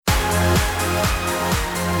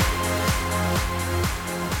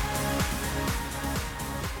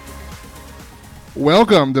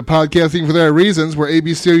Welcome to Podcasting for the Right Reasons, where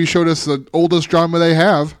ABC showed us the oldest drama they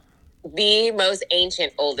have. The most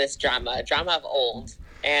ancient, oldest drama of old.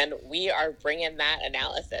 And we are bringing that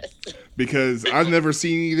analysis. Because I've never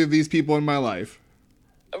seen either of these people in my life.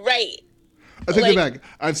 Right. I take it back.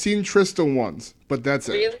 I've seen Trista once, but that's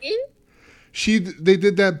it. Really? They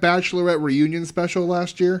did that Bachelorette reunion special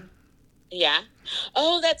last year. Yeah.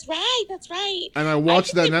 Oh, that's right. And I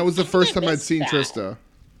watched that, and that was the first time I'd seen Trista.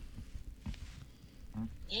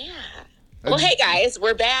 Yeah. Well, hey guys,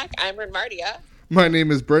 we're back. I'm Renmardia. My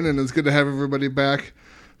name is Brendan. It's good to have everybody back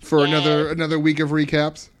for another week of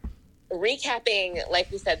recaps. Recapping, like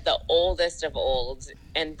we said, the oldest of old,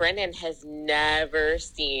 and Brendan has never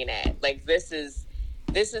seen it. Like this is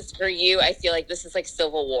for you. I feel like this is like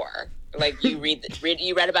Civil War. Like you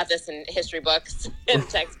read about this in history books and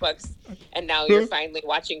textbooks, and now you're finally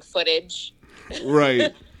watching footage.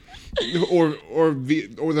 Right. Or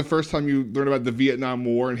the first time you learn about the Vietnam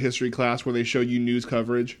War in history class, where they show you news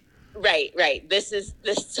coverage. Right. This is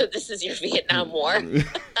your Vietnam War.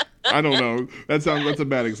 I don't know. That's a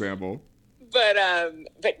bad example. But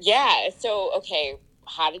yeah. So okay,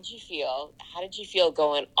 how did you feel? How did you feel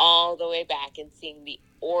going all the way back and seeing the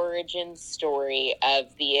origin story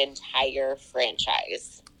of the entire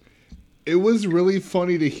franchise? It was really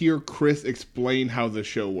funny to hear Chris explain how the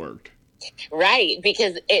show worked. Right,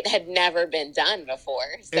 because it had never been done before.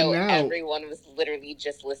 So now, everyone was literally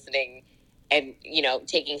just listening and,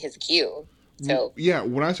 taking his cue. So yeah,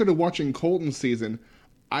 when I started watching Colton's season,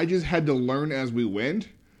 I just had to learn as we went.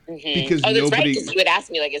 Mm-hmm. Because that's right, because you would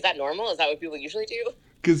ask me, like, is that normal? Is that what people usually do?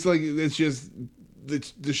 Because, like, it's just,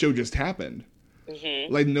 the show just happened.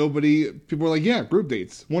 Mm-hmm. Like, people were like, yeah, group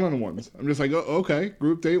dates, one-on-ones. I'm just like, oh, okay,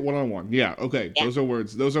 group date, one-on-one. Yeah, okay, yeah. Those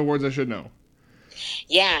are words I should know.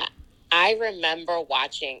 Yeah. I remember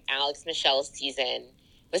watching Alex Michelle's season.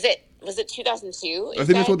 Was it 2002? I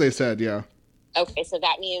think that's what they said, yeah. Okay, so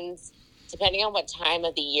that means, depending on what time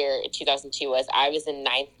of the year 2002 was, I was in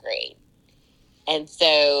 9th grade. And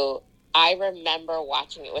so I remember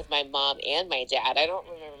watching it with my mom and my dad. I don't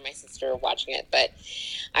remember my sister watching it, but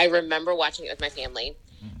I remember watching it with my family.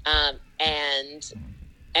 And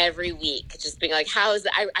every week just being like,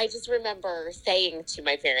 I just remember saying to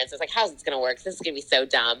my parents, I was like, how's this going to work? This is going to be so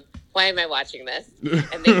dumb. Why am I watching this?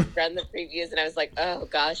 And they run the previews, and I was like, oh,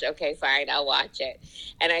 gosh, okay, fine, I'll watch it.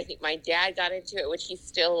 And I think my dad got into it, which he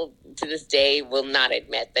still, to this day, will not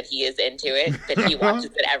admit that he is into it, but he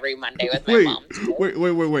watches it every Monday with my mom. Too.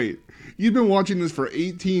 Wait. You've been watching this for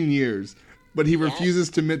 18 years, but he refuses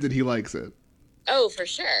to admit that he likes it. Oh, for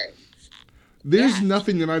sure. There's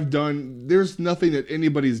nothing that I've done, there's nothing that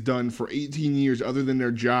anybody's done for 18 years other than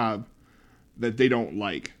their job that they don't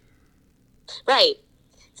like. Right.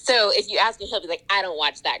 So if you ask him, he'll be like, I don't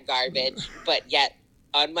watch that garbage. But yet,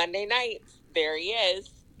 on Monday nights, there he is.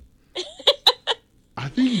 I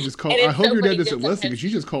think you just called... I hope your dad doesn't listen, because you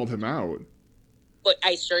just called him out. But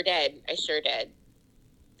I sure did.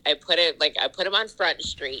 I put him on Front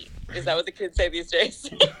Street. Is that what the kids say these days?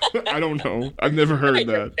 I don't know. I've never heard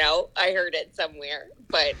that. No, I heard it somewhere.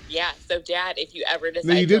 But yeah, so Dad, if you ever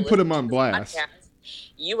decide you did put him on blast. Podcast,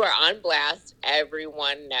 you are on blast.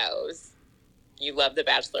 Everyone knows you love The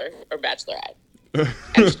Bachelor or Bachelorette.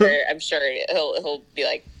 I'm sure he'll be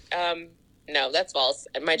like, no, that's false.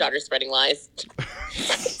 My daughter's spreading lies.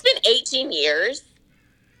 It's been 18 years.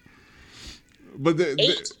 But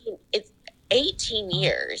it's 18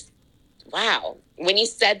 years. Wow. When you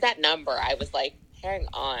said that number, I was like, hang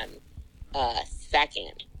on a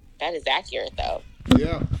second. That is accurate, though.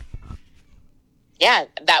 Yeah. Yeah,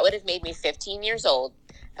 that would have made me 15 years old.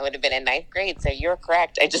 I would have been in 9th grade, so you're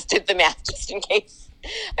correct. I just did the math just in case.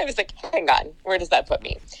 I was like, hang on, where does that put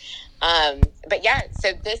me? But yeah,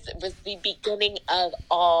 so this was the beginning of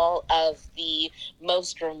all of the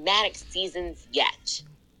most dramatic seasons yet.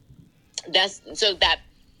 This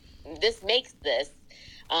makes this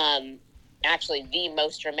actually the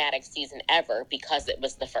most dramatic season ever because it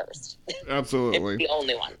was the first. Absolutely. It's the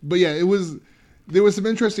only one. But yeah, there was some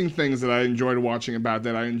interesting things that I enjoyed watching about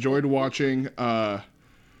that. I enjoyed watching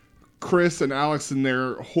Chris and Alex in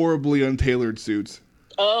their horribly untailored suits.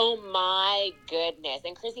 Oh my goodness.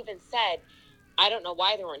 And Chris even said, I don't know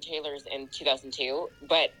why there weren't tailors in 2002,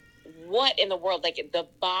 but what in the world, like the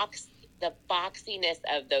boxiness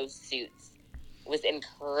of those suits was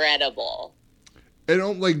incredible. And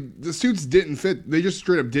the suits didn't fit. They just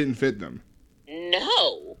straight up didn't fit them.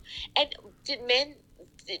 No. And did men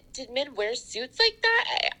wear suits like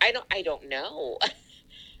that? I don't know.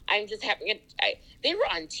 I'm just having they were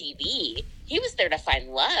on TV. He was there to find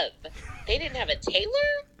love. They didn't have a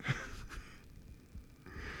tailor?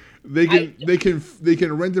 They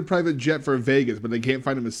can rent a private jet for Vegas, but they can't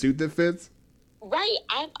find him a suit that fits. Right.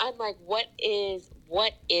 I'm like, what is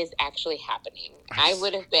actually happening? I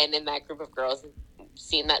would have been in that group of girls and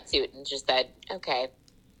seen that suit and just said, okay,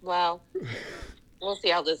 well, we'll see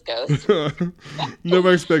how this goes. No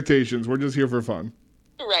expectations. We're just here for fun.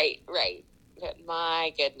 Right. But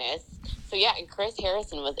my goodness. So yeah, and Chris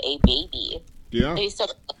Harrison was a baby. Yeah. And he still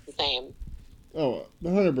looks the same. Oh,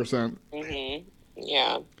 100%. Mm-hmm.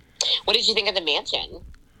 Yeah. What did you think of the mansion?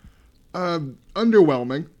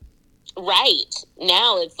 Underwhelming. Right.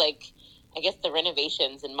 Now it's like, I guess the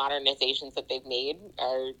renovations and modernizations that they've made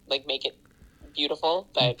are like make it beautiful.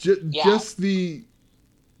 But just the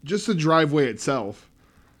driveway itself.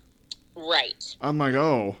 Right. I'm like,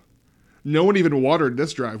 oh, no one even watered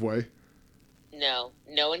this driveway. No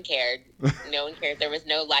one cared. No one cared. There was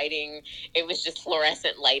no lighting. It was just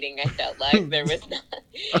fluorescent lighting. I felt like there was not.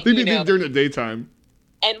 I think they did during the daytime.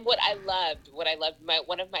 And what I loved,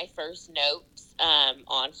 one of my first notes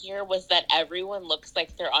on here was that everyone looks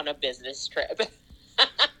like they're on a business trip.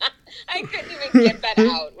 I couldn't even get that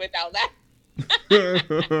out without that.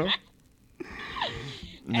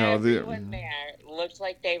 Everyone there looked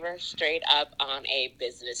like they were straight up on a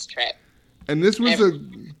business trip. And this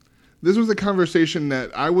was a conversation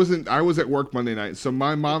that I was at work Monday night, so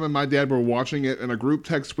my mom and my dad were watching it in a group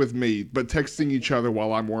text with me, but texting each other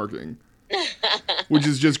while I'm working. Which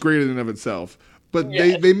is just great in and of itself. But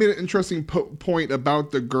yes. they made an interesting point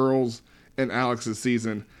about the girls in Alex's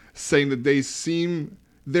season, saying that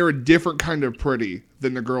they're a different kind of pretty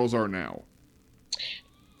than the girls are now.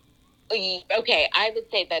 Okay, I would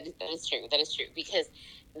say that is true. That is true because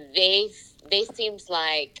they seemed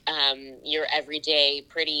like your everyday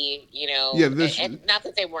pretty, Yeah, and not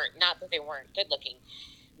that they weren't good looking,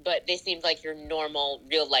 but they seemed like your normal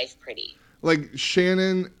real life pretty. Like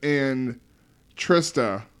Shannon and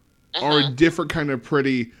Trista are a different kind of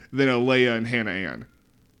pretty than Alea and Hannah Ann.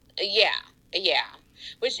 Yeah.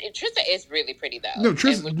 Which Trista is really pretty though. No,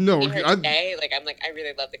 Trista. No, today, I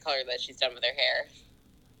really love the color that she's done with her hair.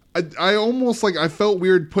 I almost I felt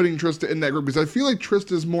weird putting Trista in that group because I feel like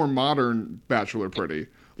Trista's more modern bachelor pretty.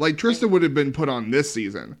 Like Trista would have been put on this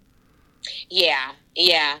season. Yeah,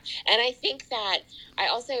 and I think that I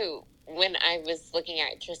also. When I was looking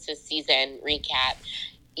at Trista's season recap,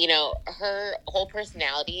 her whole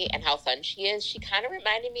personality and how fun she is, she kind of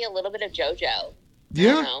reminded me a little bit of JoJo.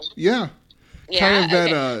 Yeah. Kind of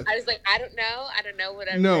that. Okay. I was like, I don't know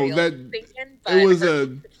what I'm thinking, but it was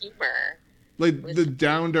the humor, the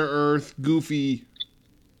down to earth, goofy,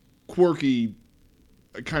 quirky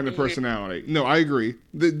kind of personality. No, I agree.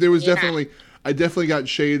 There was I definitely got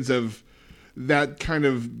shades of that kind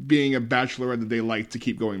of being a bachelorette that they like to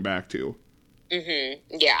keep going back to.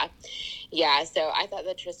 Mm-hmm. Yeah. So I thought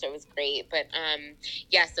that Trista was great, but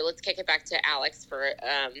so let's kick it back to Alex for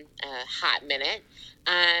a hot minute.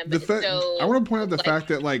 I want to point out the fact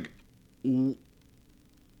that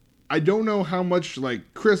I don't know how much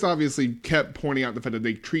Chris obviously kept pointing out the fact that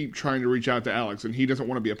they keep trying to reach out to Alex and he doesn't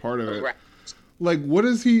want to be a part of it. Right. What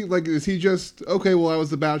is he Is he just okay? Well, I was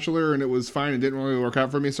the bachelor and it was fine. It didn't really work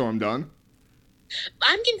out for me, so I'm done.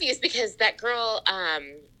 I'm confused because that girl,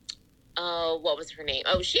 what was her name?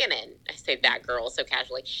 Oh, Shannon. I say that girl so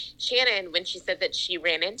casually. Shannon, when she said that she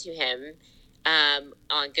ran into him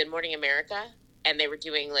on Good Morning America, and they were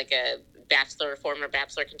doing a former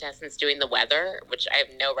bachelor contestants doing the weather, which I have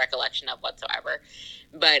no recollection of whatsoever.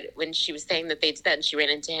 But when she was saying that they did that, and she ran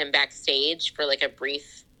into him backstage for a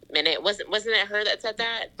brief minute, wasn't it her that said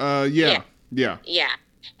that? Yeah.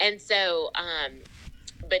 And so,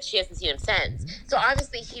 but she hasn't seen him since. So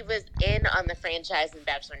obviously he was in on the franchise in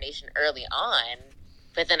Bachelor Nation early on,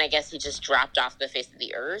 but then I guess he just dropped off the face of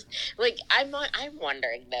the earth. I'm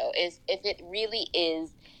wondering though, if it really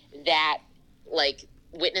is that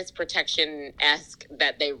witness protection-esque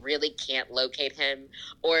that they really can't locate him,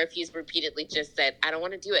 or if he's repeatedly just said, I don't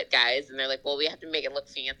want to do it, guys, and they're like, well, we have to make it look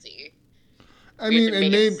fancy.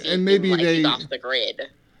 Maybe he's off the grid.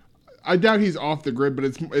 I doubt he's off the grid, but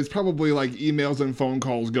it's probably emails and phone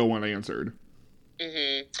calls go unanswered.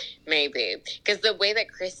 Mm-hmm. Maybe. Because the way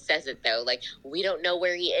that Chris says it, though, we don't know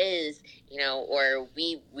where he is, or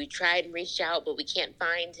we tried and reached out, but we can't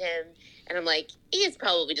find him. And I'm like, he has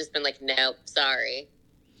probably just been nope, sorry.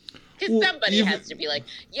 Because somebody has to be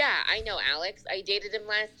yeah, I know Alex. I dated him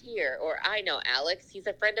last year. Or I know Alex. He's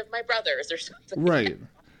a friend of my brother's or something. Right.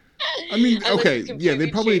 I mean, okay, yeah,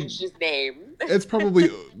 they probably changed his name. It's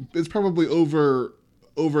probably over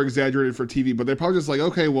exaggerated for TV, but they're probably just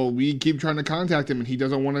okay, well, we keep trying to contact him, and he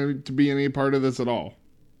doesn't want to be any part of this at all.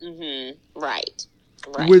 Mm-hmm. Right.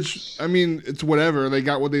 Which, I mean, it's whatever. They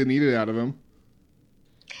got what they needed out of him.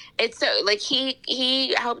 It's so, like,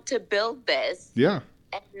 he helped to build this. Yeah.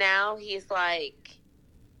 And now he's like,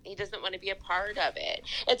 he doesn't want to be a part of it.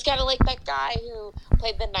 It's kind of like that guy who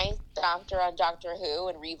played the ninth Doctor on Doctor Who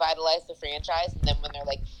and revitalized the franchise. And then when they're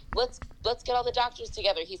like, let's get all the doctors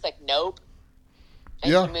together, he's like, nope. I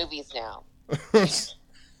do movies now. What's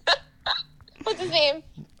his name?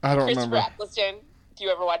 I don't remember. Christopher Eccleston. Do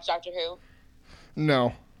you ever watch Doctor Who?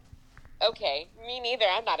 No. Okay, me neither.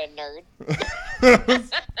 I'm not a nerd.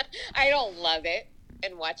 I don't love it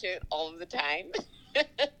and watch it all the time.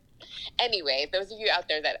 Anyway, those of you out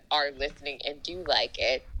there that are listening and do like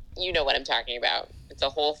it, you know what I'm talking about. It's a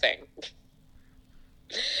whole thing.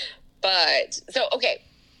 But, so, okay.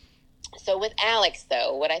 So with Alex,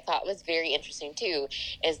 though, what I thought was very interesting, too,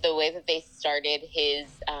 is the way that they started his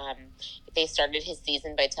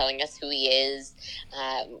season by telling us who he is.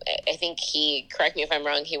 I think correct me if I'm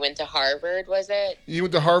wrong, he went to Harvard, was it? He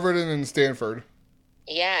went to Harvard and then Stanford.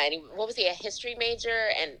 Yeah, and what was he, a history major?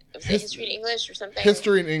 And was it history and English or something?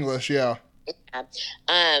 History and English, yeah. Yeah.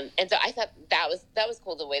 And so I thought that was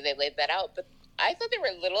cool the way they laid that out, but I thought they were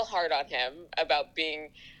a little hard on him about being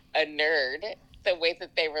a nerd. The way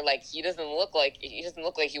that they were like, he doesn't look like he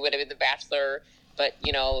would have been the Bachelor, but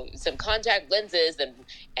you know, some contact lenses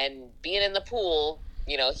and being in the pool,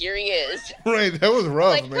 you know, here he is. Right, that was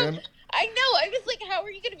rough, like, man. I know. I was like, how are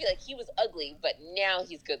you going to be like, he was ugly, but now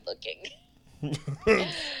he's good looking?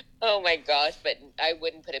 Oh my gosh! But I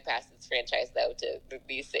wouldn't put it past this franchise though to at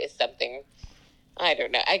least say something. I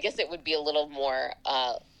don't know. I guess it would be a little more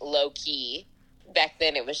low key. Back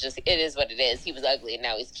then, it was just, it is what it is. He was ugly, and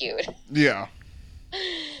now he's cute. Yeah.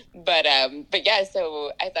 But yeah,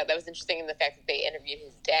 so I thought that was interesting in the fact that they interviewed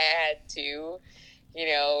his dad too. You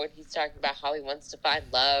know, and he's talking about how he wants to find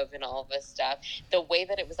love and all this stuff. The way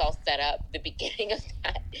that it was all set up, the beginning of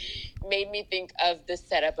that made me think of the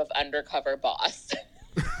setup of Undercover Boss.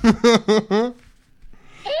 Like, how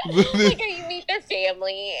you meet their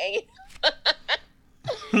family.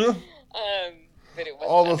 But it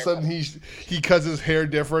all of a sudden he cuts his hair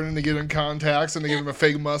different and they give him contacts and they give him a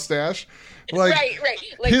fake mustache. Like, right.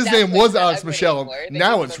 Like, his name was Alex Michelle.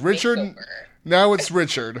 Now it's Richard. Now it's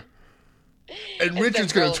Richard. And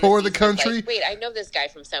Richard's going to tour the country. Like, wait, I know this guy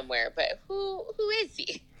from somewhere, but who is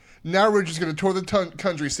he? Now Richard's going to tour the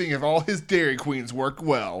country, seeing if all his Dairy Queens work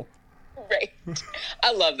well. Right.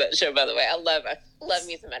 I love that show, by the way. I love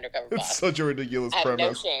me some Undercover Boss. It's such a ridiculous premise.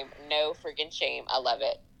 No shame. No freaking shame. I love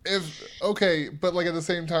it. But like at the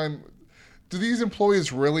same time, do these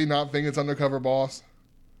employees really not think it's Undercover Boss?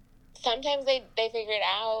 Sometimes they figure it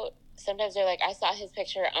out. Sometimes they're like, I saw his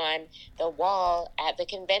picture on the wall at the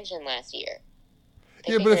convention last year.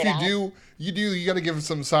 Yeah, but if you got to give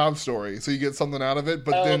some sob story so you get something out of it.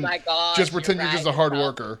 But then just pretend you're just a hard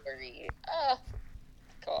worker. Oh,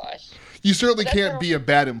 gosh. You certainly can't be a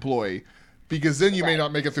bad employee because then you may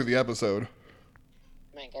not make it through the episode.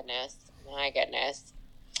 My goodness.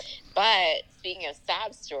 But speaking of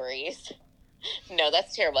sob stories, no,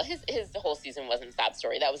 that's terrible. His whole season wasn't a sob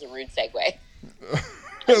story. That was a rude segue.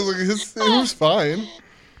 It was fine.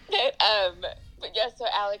 But yeah, so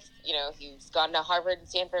Alex, you know, he's gone to Harvard and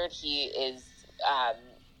Stanford. He is,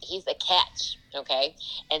 he's a catch, okay?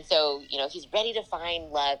 And so, you know, he's ready to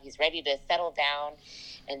find love. He's ready to settle down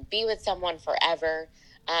and be with someone forever.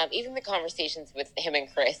 Even the conversations with him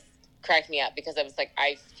and Chris cracked me up because I was like,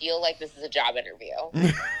 I feel like this is a job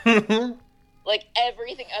interview. Like,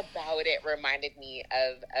 everything about it reminded me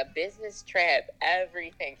of a business trip,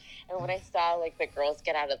 everything. And when I saw, like, the girls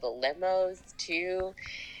get out of the limos, too,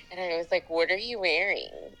 and I was like, what are you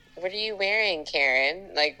wearing? What are you wearing,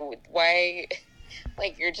 Karen? Like, why?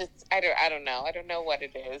 Like, you're just, I don't know. I don't know what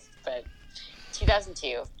it is, but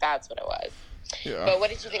 2002, that's what it was. Yeah. But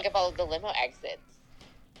what did you think of all of the limo exits?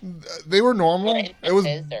 They were normal.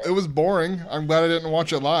 It was boring. I'm glad I didn't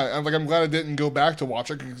watch it live. I'm glad I didn't go back to watch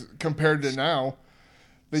it compared to now.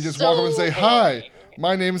 They just walk up and say, "Hi,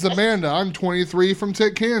 my name is Amanda. I'm 23 from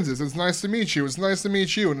Tick, Kansas. It's nice to meet you. It's nice to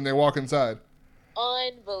meet you." And then they walk inside.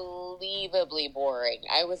 Unbelievably boring.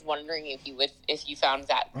 I was wondering if you found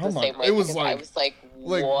that the same way. It was like, I was like,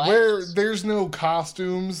 what? Where there's no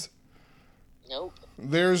costumes. Nope.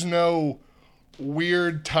 There's no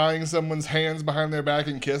weird tying someone's hands behind their back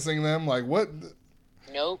and kissing them. Like, what?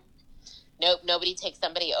 Nope. Nobody takes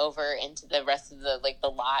somebody over into the rest of the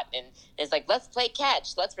lot and is like, let's play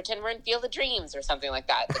catch. Let's pretend we're in Field of Dreams or something like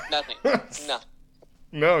that. Like, nothing. No.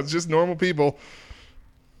 No, it's just normal people.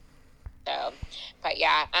 So, but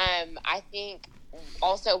yeah, I think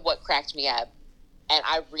also what cracked me up, and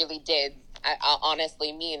I really did I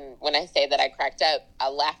honestly mean when I say that I cracked up, I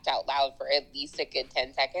laughed out loud for at least a good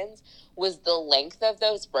 10 seconds, was the length of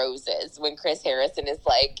those roses when Chris Harrison is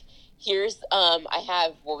like, here's, I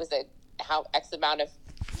have, what was it, how X amount of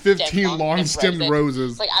 15 long-stemmed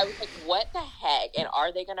roses. Like, I was like, what the heck? And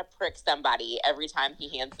are they going to prick somebody every time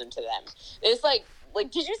he hands them to them? It's like,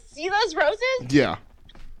 did you see those roses? Yeah.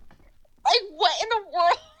 Like, what in the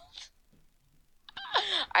world?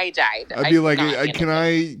 I died. I'd be like, can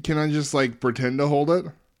I just like pretend to hold it?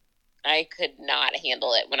 I could not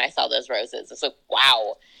handle it when I saw those roses. It's like,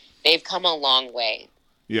 wow, they've come a long way.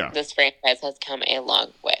 Yeah. This franchise has come a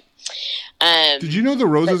long way. Did you know the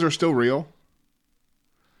roses are still real?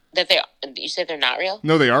 You said they're not real?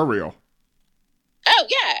 No, they are real. Oh,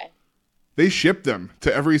 yeah. They ship them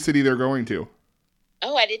to every city they're going to.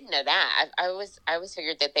 Oh, I didn't know that. I was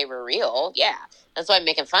figured that they were real. Yeah. That's why I'm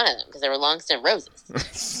making fun of them, because they were long stem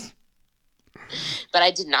roses. But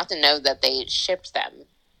I did not know that they shipped them.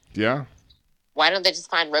 Yeah. Why don't they just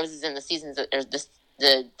find roses in the seasons or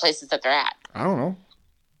the places that they're at? I don't know.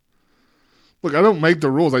 Look, I don't make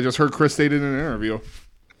the rules. I just heard Chris state it in an interview.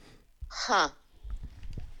 Huh.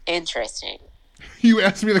 Interesting. You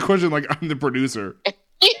asked me the question like I'm the producer.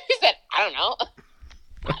 You said, I don't know.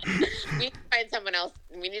 We need to find someone else.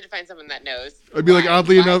 We need to find someone that knows. I'd be like,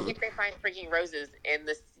 oddly enough, I think they find freaking roses in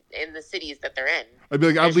the cities that they're in. I'd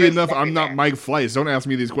be like, oddly enough, I'm not Mike Fleiss. Don't ask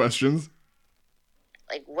me these questions.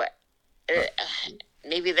 Like what?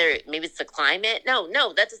 Maybe it's the climate. No,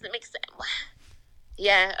 that doesn't make sense.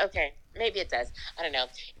 Yeah, okay, maybe it does. I don't know.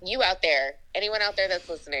 You out there, anyone out there that's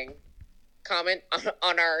listening, comment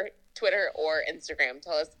on our Twitter or Instagram.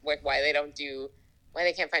 Tell us why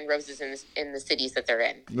they can't find roses in the cities that they're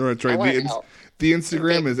in. No, that's right. The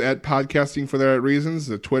Instagram is at Podcasting for the Right Reasons.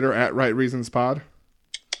 The Twitter at Right Reasons Pod.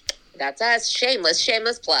 That's us.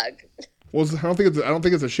 Shameless plug. Well, I don't think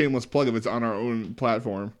it's a shameless plug if it's on our own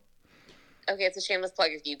platform. Okay, it's a shameless plug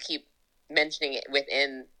if you keep mentioning it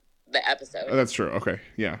within the episode. Oh, that's true. Okay,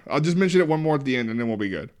 yeah. I'll just mention it one more at the end, and then we'll be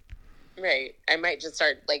good. Right. I might just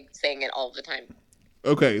start saying it all the time.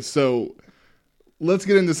 Okay, so let's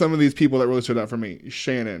get into some of these people that really stood out for me.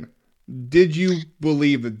 Shannon, did you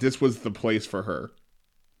believe that this was the place for her?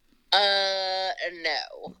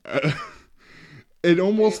 No. It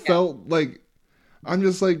almost felt like, I'm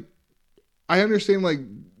just like, I understand like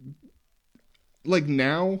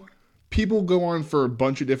now, people go on for a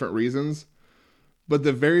bunch of different reasons, but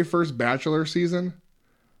the very first Bachelor season,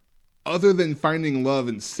 other than finding love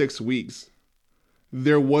in 6 weeks,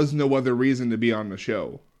 there was no other reason to be on the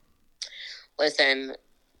show. Listen,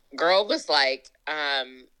 girl was like,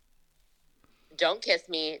 don't kiss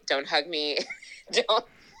me, don't hug me,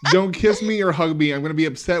 don't kiss me or hug me. I'm going to be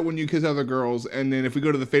upset when you kiss other girls, and then if we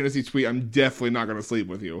go to the fantasy suite, I'm definitely not going to sleep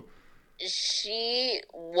with you. She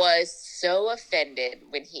was so offended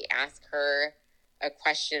when he asked her a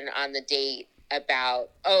question on the date about,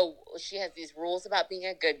 she has these rules about being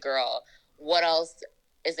a good girl. What else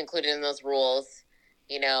is included in those rules?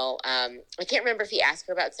 I can't remember if he asked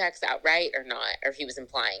her about sex outright or not, or if he was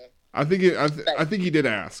implying. I think he did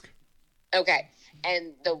ask. Okay.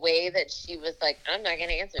 And the way that she was like, I'm not going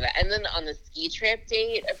to answer that. And then on the ski trip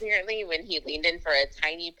date, apparently, when he leaned in for a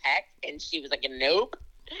tiny peck and she was like, nope.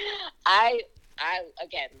 I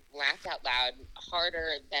again, laughed out loud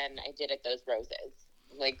harder than I did at those roses.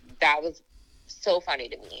 Like, that was so funny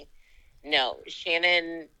to me. No,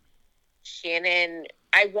 Shannon,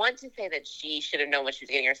 I want to say that she should have known what she was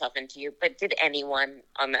getting herself into, but did anyone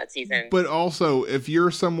on that season? But also, if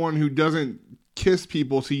you're someone who doesn't kiss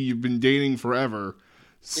people till you've been dating forever,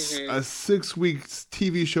 a 6 weeks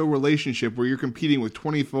TV show relationship where you're competing with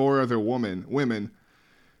 24 other women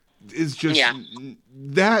is just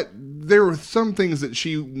that there were some things that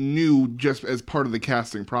she knew just as part of the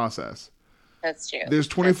casting process. That's true. There's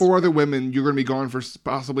 24 other women. You're going to be gone for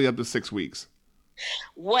possibly up to 6 weeks.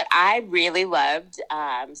 What I really loved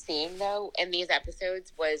seeing, though, in these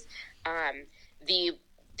episodes was the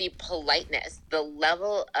politeness, the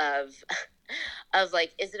level of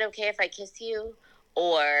like, is it okay if I kiss you?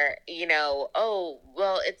 Or,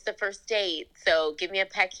 it's the first date, so give me a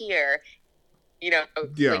peck here.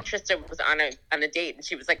 Like Trista was on a date and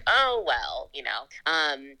she was like, oh, well,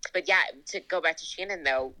 But yeah, to go back to Shannon,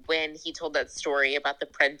 though, when he told that story about the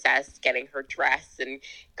princess getting her dress and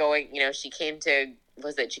going, she came to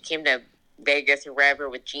Vegas or wherever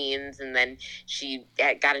with jeans, and then she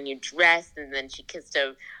got a new dress, and then she kissed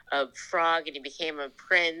a frog and he became a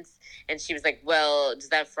prince. And she was like, well, does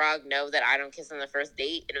that frog know that I don't kiss on the first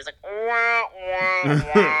date? And it was like, wah, wah,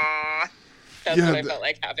 wah. That's what I felt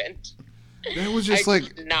like happened. That was just I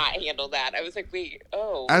like, could not handle that. I was like, wait,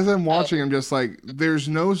 as I'm watching, I'm just like, there's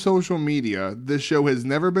no social media. This show has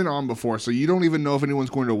never been on before, so you don't even know if anyone's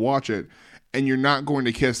going to watch it, and you're not going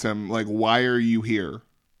to kiss him. Like, why are you here?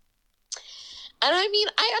 And I mean,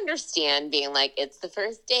 I understand being like, it's the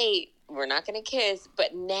first date, we're not going to kiss,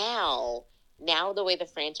 but now the way the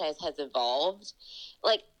franchise has evolved,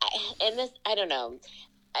 like, I don't know.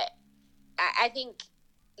 I think,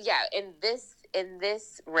 yeah, in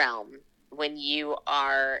this realm, when you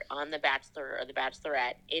are on The Bachelor or The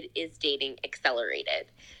Bachelorette, it is dating accelerated.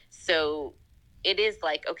 So it is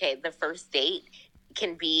like, okay, the first date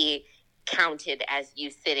can be counted as you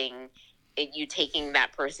taking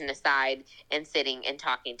that person aside and sitting and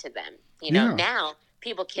talking to them. Now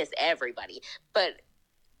people kiss everybody. But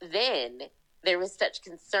then there was such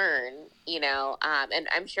concern, and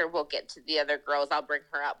I'm sure we'll get to the other girls. I'll bring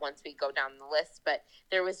her up once we go down the list. But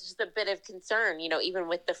there was just a bit of concern, even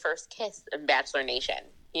with the first kiss in Bachelor Nation,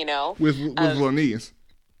 With Lenise.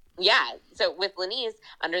 Yeah. So with Lenise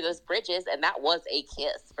under those bridges, and that was a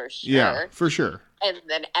kiss for sure. Yeah, for sure. And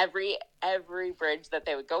then every bridge that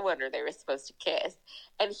they would go under, they were supposed to kiss.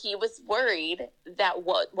 And he was worried that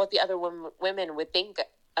what the other women would think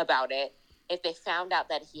about it if they found out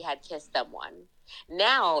that he had kissed someone.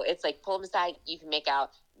 Now it's like, pull him aside, you can make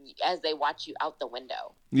out as they watch you out the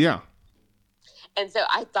window. Yeah. And so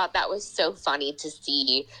I thought that was so funny to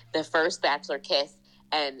see the first Bachelor kiss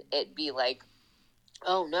and it be like,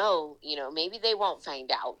 oh no, maybe they won't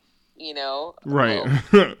find out, Right.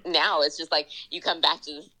 Well, now it's just like you come back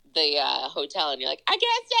to the hotel and you're like, I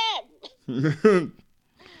kissed him.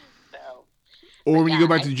 Or when you go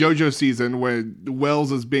back to JoJo's season when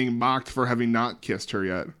Wells is being mocked for having not kissed her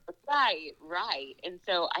yet. Right. And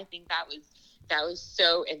so I think that was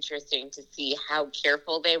so interesting to see how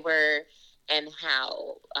careful they were and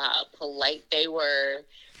how polite they were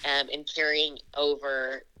in carrying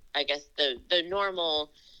over, I guess, the normal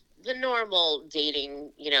dating,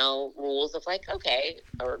 rules of like, okay,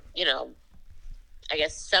 or, I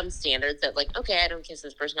guess some standards that like, okay, I don't kiss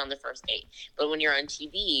this person on the first date. But when you're on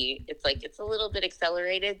TV, it's like, it's a little bit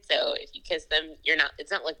accelerated. So if you kiss them, it's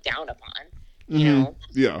not looked down upon, you know?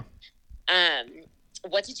 Yeah.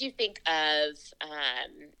 What did you think of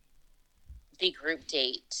the group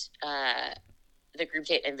date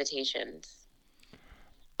invitations?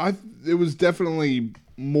 It was definitely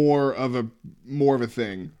more of a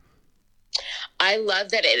thing. I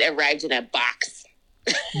love that it arrived in a box.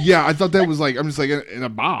 Yeah, I thought that was like, I'm just like, in a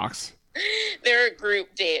box. There are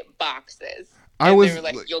group date boxes. They were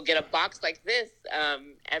like, you'll get a box like this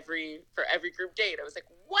for every group date. I was like,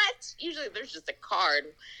 what? Usually there's just a card.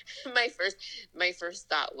 My first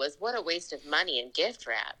thought was, what a waste of money and gift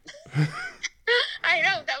wrap. I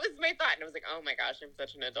know, that was my thought. And I was like, oh my gosh, I'm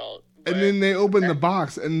such an adult. But, and then they opened the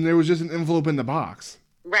box and there was just an envelope in the box.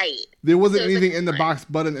 Right. There wasn't anything in the box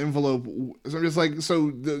but an envelope. So I'm just like,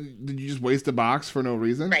 did you just waste a box for no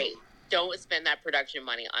reason? Right. Don't spend that production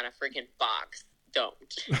money on a freaking box. Don't.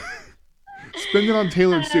 Spend it on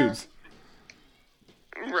tailored suits.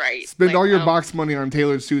 Right. Spend all your box money on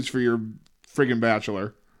tailored suits for your friggin'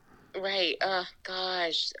 bachelor. Right. Oh,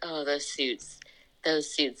 gosh. Oh, those suits.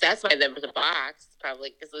 That's why there was a box,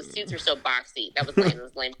 probably, because those suits were so boxy. That was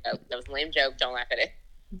lame. That was a lame joke. Don't laugh at it.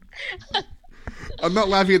 I'm not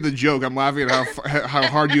laughing at the joke. I'm laughing at how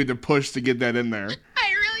hard you had to push to get that in there.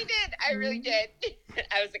 I really did.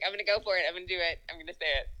 I was like, I'm going to go for it. I'm going to do it. I'm going to say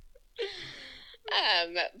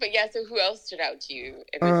it. But yeah, so who else stood out to you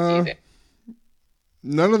in this season?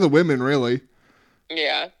 None of the women, really.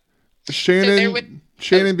 Yeah.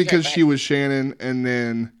 Shannon because she was Shannon, and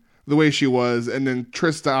then the way she was, and then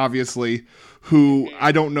Trista, obviously, who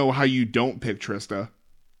I don't know how you don't pick Trista.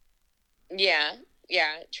 Yeah.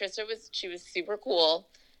 Trista was super cool,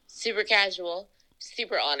 super casual,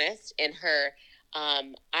 super honest in her.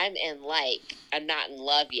 I'm not in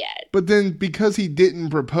love yet. But then because he didn't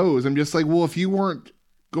propose, I'm just like, well, if you weren't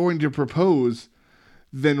going to propose,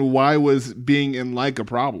 then why was being in like a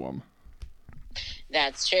problem?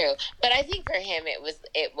 That's true. But I think for him, it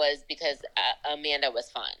was because Amanda was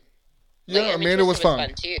fun. Yeah, Amanda was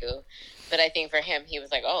fun too. But I think for him, he was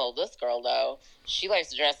like, oh, this girl, though, she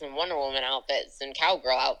likes to dress in Wonder Woman outfits and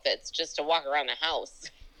cowgirl outfits just to walk around the house.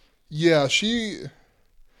 Yeah, she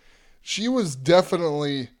was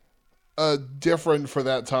definitely different for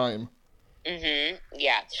that time. Mm-hmm.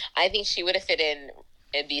 Yeah. I think she would have fit in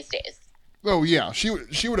these days. Oh, yeah. She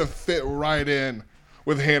would have fit right in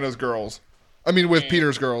with Hannah's girls. I mean, with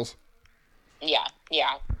Peter's girls. Yeah.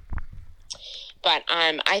 But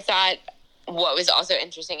I thought what was also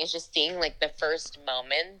interesting is just seeing, like, the first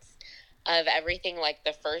moments of everything, like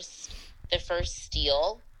the first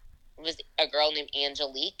steal, was a girl named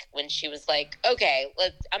Angelique when she was like, okay,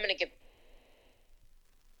 I'm going to get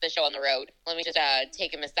the show on the road. Let me just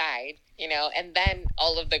take him aside, and then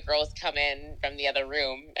all of the girls come in from the other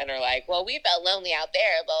room and are like, well, we felt lonely out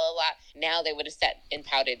there, blah, blah, blah. Now they would have sat and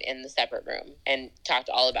pouted in the separate room and talked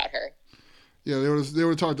all about her. Yeah, they would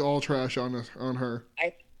have talked all trash on her.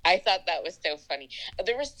 I thought that was so funny.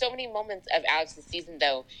 There were so many moments of Alex's season,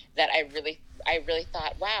 though, that I really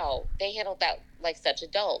thought, wow, they handled that like such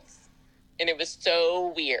adults. And it was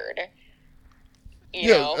so weird. You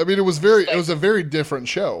know? I mean, it was a very different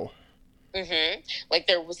show. Mm-hmm. Like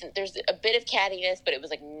there's a bit of cattiness, but it was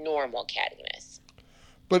like normal cattiness.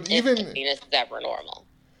 But even cattiness is ever normal.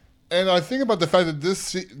 And I think about the fact that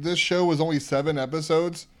this show was only 7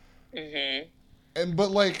 episodes. Mm-hmm. But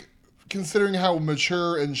like, considering how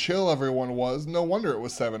mature and chill everyone was, no wonder it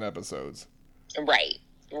was 7 episodes. Right.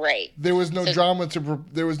 There was no drama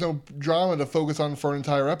to focus on for an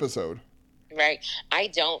entire episode. Right. I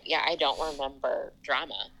don't remember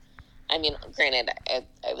drama. I mean, granted,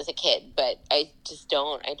 I was a kid, but I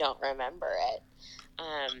don't remember it.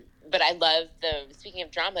 But I love speaking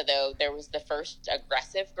of drama, though, there was the first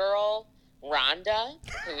aggressive girl, Rhonda,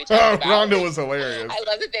 who we talked about. Rhonda was hilarious. I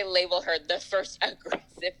love that they label her the first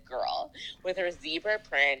aggressive girl with her zebra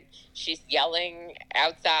print. She's yelling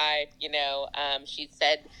outside, she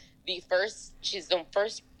said she's the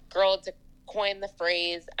first girl to coin the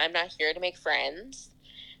phrase, I'm not here to make friends.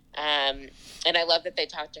 And I love that they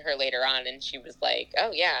talked to her later on and she was like,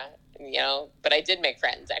 oh yeah, but I did make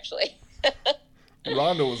friends actually.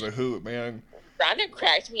 Rhonda was a hoot, man. Rhonda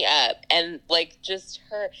cracked me up, and like just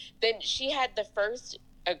her, then she had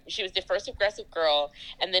she was the first aggressive girl,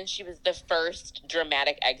 and then she was the first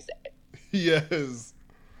dramatic exit. Yes.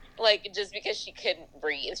 Like, just because she couldn't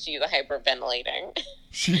breathe, she was hyperventilating.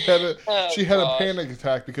 She had a panic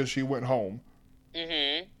attack because she went home.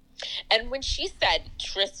 Mm-hmm. And when she said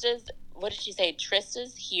what did she say?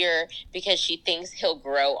 Trista's here because she thinks he'll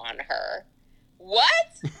grow on her. What?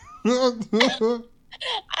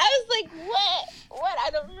 I was like, what? I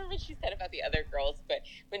don't remember what she said about the other girls, but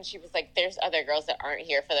when she was like, there's other girls that aren't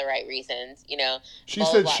here for the right reasons, She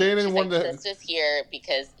said Shannon wanted to... Trista's here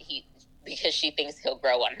because she thinks he'll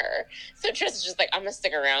grow on her. So Trista's just like, I'm going to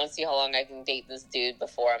stick around, see how long I can date this dude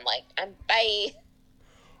before I'm like, bye.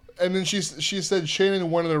 And then she said Shannon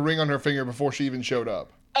wanted a ring on her finger before she even showed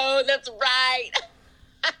up. Oh, that's right.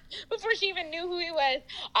 Before she even knew who he was.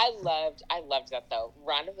 I loved that though.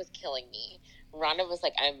 Rhonda was killing me. Rhonda was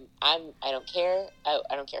like, I don't care.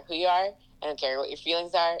 I don't care who you are. I don't care what your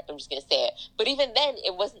feelings are. I'm just going to say it. But even then,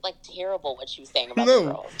 it wasn't like terrible what she was saying about the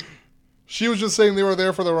girls. She was just saying they were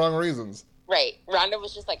there for the wrong reasons. Right. Rhonda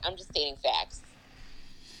was just like, I'm just stating facts.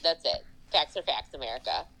 That's it. Facts are facts,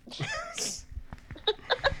 America.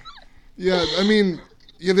 Yeah, I mean,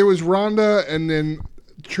 there was Rhonda and then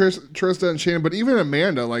Trista and Shannon, but even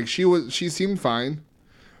Amanda, like she seemed fine.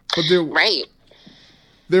 But right.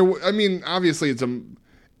 I mean, obviously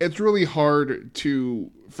it's really hard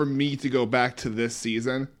for me to go back to this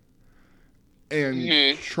season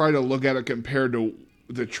and try to look at it compared to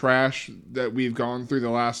the trash that we've gone through the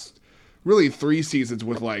last really 3 seasons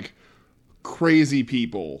with like crazy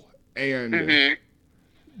people and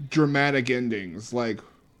dramatic endings. Like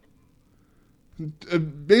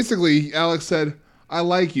basically Alex said, I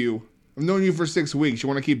like you. I've known you for 6 weeks. You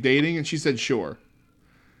want to keep dating? And she said, sure.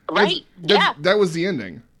 Right. That was the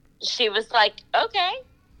ending. She was like, okay.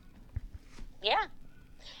 Yeah.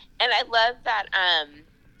 And I love that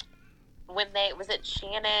when was it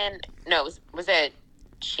Shannon? No, was it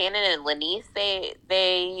Shannon and Lenise?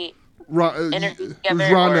 They interviewed together. It was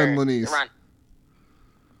Rhonda and Lenise.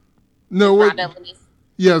 Rhonda and Lenise?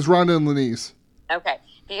 Yeah, it's Rhonda and Lenise. Okay.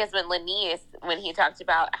 Because when he talked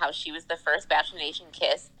about how she was the first Bachelor Nation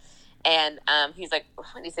kiss, and he's like, what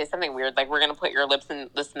did he say? Something weird, like, we're going to put your lips in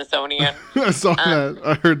the Smithsonian. I saw that.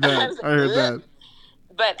 I heard that. I heard that.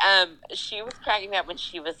 But she was cracking me up when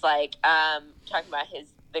she was like, talking about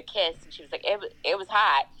the kiss, and she was like, it was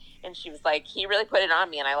hot. And she was like, he really put it on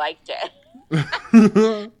me, and I liked it.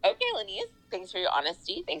 Okay, Lenise, thanks for your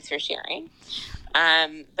honesty. Thanks for sharing.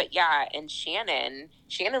 But yeah, and Shannon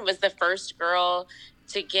was the first girl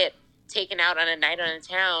to get taken out on a night on a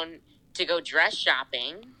town to go dress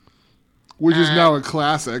shopping. Which is now a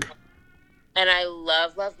classic. And I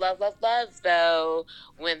love, though,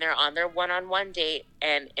 when they're on their one-on-one date,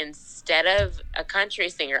 and instead of a country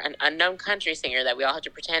singer, an unknown country singer that we all have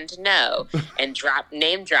to pretend to know and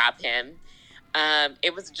name drop him,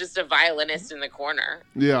 it was just a violinist in the corner.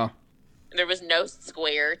 Yeah. There was no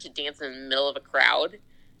square to dance in the middle of a crowd,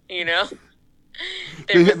 They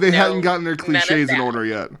hadn't gotten their cliches in order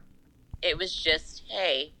yet. It was just,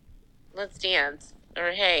 hey, let's dance.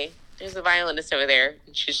 Or, hey, there's a violinist over there.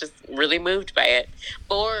 And she's just really moved by it.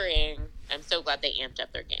 Boring. I'm so glad they amped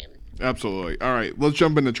up their game. Absolutely. All right, let's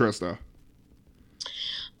jump into Trista.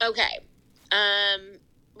 Okay.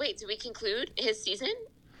 Wait, did we conclude his season?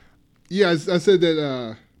 Yeah, I said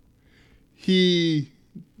that he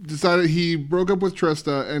decided he broke up with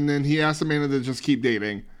Trista, and then he asked Amanda to just keep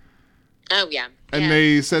dating. Oh, yeah. And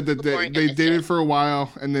they said that they dated for a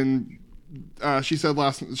while, and then she said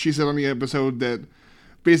on the episode that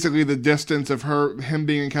basically the distance of him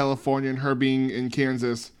being in California and her being in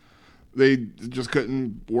Kansas, they just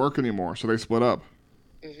couldn't work anymore, so they split up.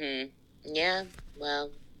 Mm-hmm. Yeah,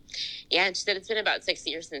 well, yeah, and she said it's been about 6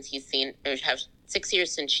 years since she's seen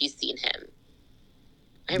him.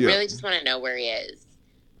 I really just want to know where he is.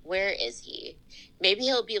 Where is he? Maybe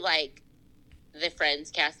he'll be like the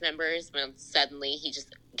Friends cast members when suddenly he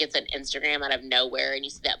just gets an Instagram out of nowhere and you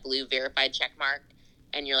see that blue verified check mark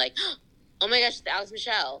and you're like, oh my gosh, it's Alex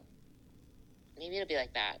Michelle. Maybe it'll be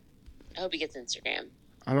like that. I hope he gets Instagram.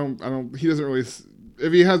 He doesn't really,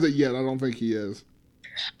 if he hasn't yet, I don't think he is.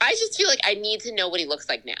 I just feel like I need to know what he looks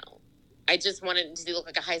like now. I just wanted to look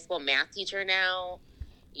like a high school math teacher now.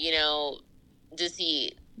 You know, does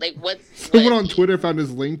he, like, Someone on Twitter found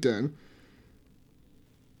his LinkedIn.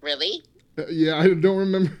 Really? Yeah, I don't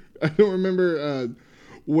remember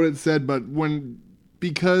what it said, but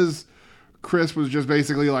because Chris was just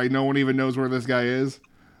basically like, no one even knows where this guy is.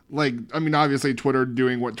 Like, I mean, obviously Twitter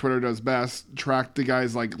doing what Twitter does best, tracked the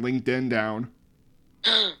guy's, like, LinkedIn down.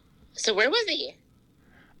 So where was he?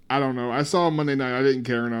 I don't know. I saw him Monday night. I didn't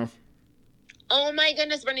care enough. Oh my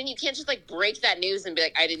goodness, Brendan, you can't just, like, break that news and be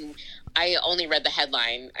like, I only read the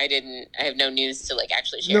headline. I have no news to, like,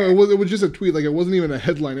 actually share. No, it was just a tweet. Like, it wasn't even a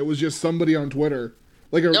headline. It was just somebody on Twitter.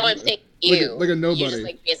 No, I'm saying you. Like a nobody. You just,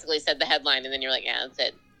 like, basically said the headline and then you're like, yeah, that's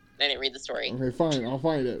it. I didn't read the story. Okay, fine. I'll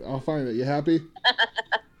find it. You happy?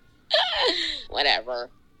 Whatever.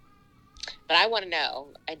 But I want to know.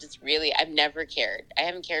 I've never cared. I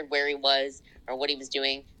haven't cared where he was or what he was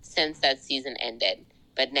doing since that season ended.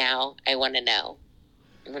 But now I want to know.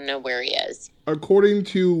 I want to know where he is. According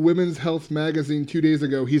to Women's Health magazine 2 days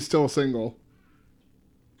ago, he's still single.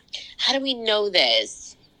 How do we know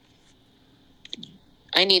this?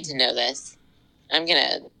 I need to know this. I'm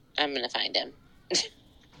gonna find him.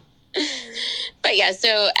 But yeah,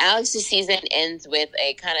 so Alex's season ends with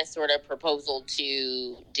a kind of sort of proposal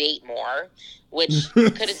to date more, which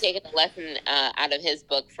could have taken a lesson out of his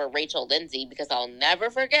book for Rachel Lindsay, because I'll never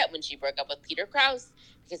forget when she broke up with Peter Krause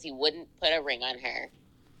because he wouldn't put a ring on her.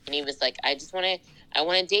 And he was like, I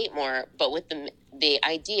want to date more, but with the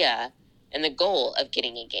idea and the goal of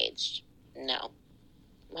getting engaged. No,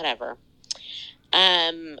 whatever.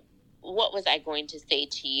 What was I going to say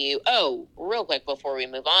to you? Oh, real quick before we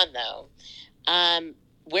move on, though.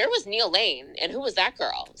 Where was Neil Lane, and who was that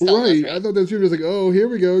girl? Right, I thought that she was like, oh, here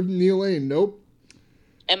we go, Neil Lane. Nope.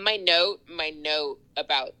 And my note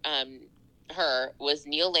about her was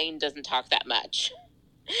Neil Lane doesn't talk that much.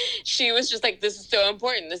 She was just like, this is so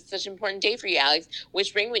important. This is such an important day for you, Alex.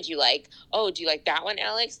 Which ring would you like? Oh, do you like that one,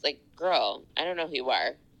 Alex? Like, girl, I don't know who you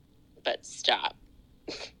are, but stop.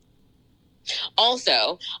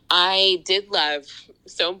 Also, I did love,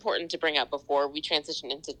 so important to bring up before we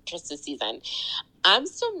transition into Trista's season, I'm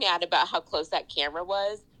so mad about how close that camera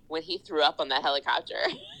was when he threw up on that helicopter.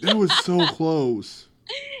 That was so close.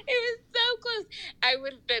 It was so close. I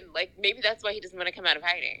would have been like, maybe that's why he doesn't want to come out of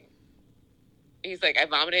hiding. He's like, I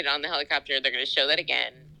vomited on the helicopter. They're going to show that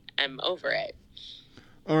again. I'm over it.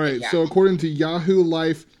 All right. Yeah. So according to Yahoo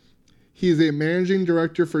Life, he is a managing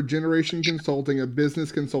director for Generation Consulting, a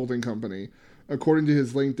business consulting company. According to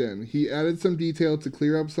his LinkedIn, he added some detail to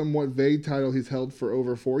clear up somewhat vague title he's held for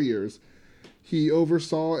over 4 years. He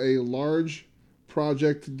oversaw a large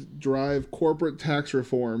project to drive corporate tax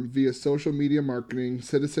reform via social media marketing,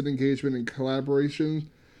 citizen engagement, and collaboration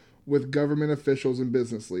with government officials and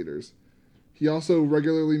business leaders. He also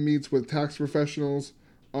regularly meets with tax professionals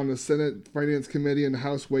on the Senate Finance Committee and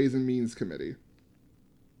House Ways and Means Committee.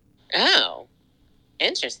 Oh,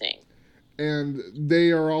 interesting. And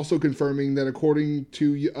they are also confirming that according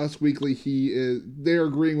to Us Weekly, they are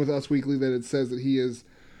agreeing with Us Weekly that it says that he is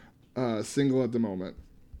single at the moment.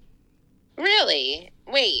 Really?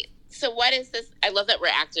 Wait, so what is this? I love that we're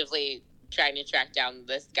actively trying to track down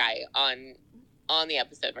this guy on the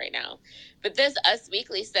episode right now. But this Us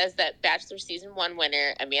Weekly says that Bachelor Season 1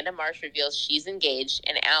 winner Amanda Marsh reveals she's engaged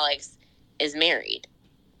and Alex is married.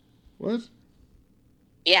 What?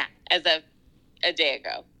 Yeah, as of a day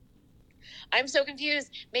ago. I'm so confused.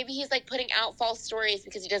 Maybe he's like putting out false stories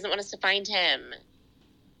because he doesn't want us to find him.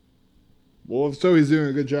 Well, if so, he's doing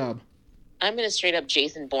a good job. I'm going to straight up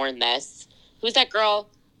Jason Bourne this. Who's that girl?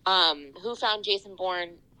 Who found Jason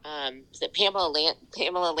Bourne? Is it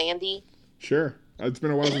Pamela Landy? Sure. It's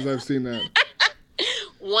been a while since I've seen that.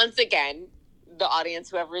 Once again, the audience,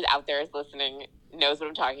 whoever is out there is listening, knows what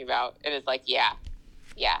I'm talking about. And it's like, yeah,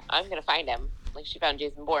 I'm going to find him. Like she found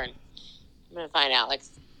Jason Bourne. I'm going to find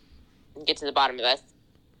Alex and get to the bottom of this.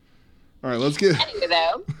 All right, let's get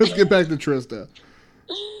back to Trista.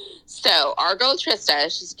 So, our girl Trista,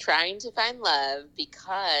 she's trying to find love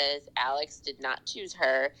because Alex did not choose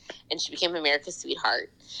her, and she became America's sweetheart.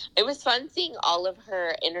 It was fun seeing all of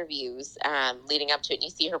her interviews leading up to it, and you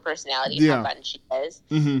see her personality and how fun she is.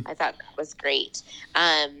 Mm-hmm. I thought that was great.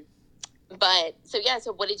 So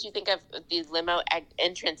what did you think of these limo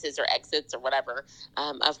entrances or exits or whatever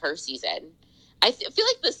of her season? I feel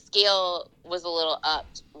like the scale was a little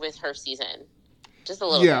upped with her season. Just a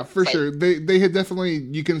little bit. For sure. They had definitely,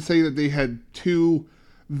 you can say that they had 2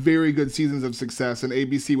 very good seasons of success, and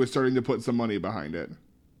ABC was starting to put some money behind it.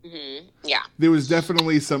 Mm-hmm. Yeah. There was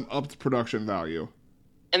definitely some upped production value.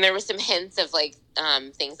 And there were some hints of, like,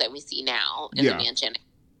 things that we see now in the mansion.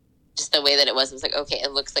 Just the way that it was like, okay,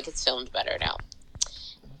 it looks like it's filmed better now.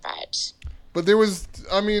 But there was,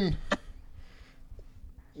 I mean,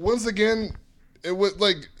 once again, it was,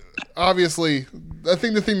 like, obviously, I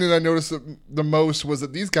think the thing that I noticed the most was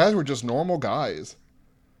that these guys were just normal guys.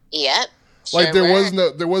 Yep. Like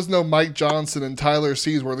there was no Mike Johnson and Tyler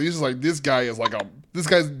Seas where these like this guy is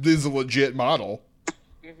a legit model.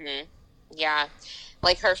 Mhm. Yeah.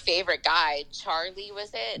 Like her favorite guy, Charlie,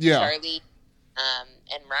 was it? Yeah. Charlie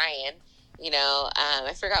and Ryan. You know,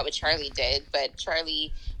 I forgot what Charlie did, but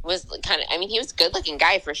Charlie was he was a good-looking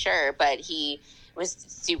guy for sure, but he was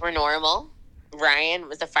super normal. Ryan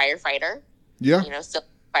was a firefighter. Yeah. You know, still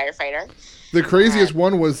a firefighter. The craziest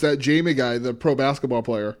one was that Jamie guy, the pro basketball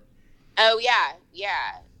player. Oh, yeah.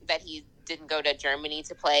 Yeah. That he didn't go to Germany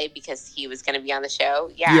to play because he was going to be on the show.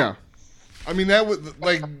 Yeah. Yeah. I mean, that was,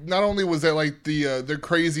 like, not only was that, like, the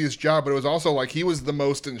craziest job, but it was also, like, he was the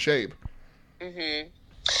most in shape. Mm-hmm.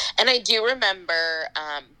 And I do remember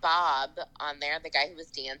Bob on there, the guy who was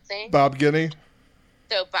dancing. Bob Guinea.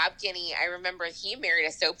 So Bob Guinea, I remember he married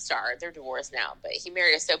a soap star. They're divorced now, but he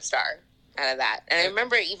married a soap star out of that. And I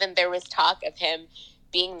remember even there was talk of him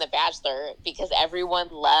being the Bachelor because everyone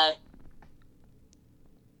loved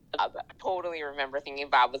Bob. I totally remember thinking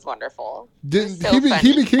Bob was wonderful. He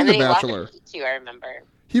became the Bachelor. Too, I remember.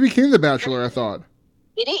 He became the Bachelor, I thought.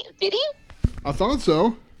 Did he? I thought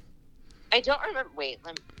so. I don't remember. Wait.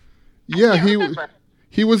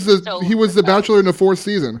 He was the Bachelor in the 4th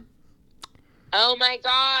season. Oh my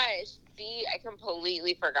gosh. See, I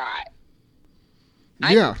completely forgot.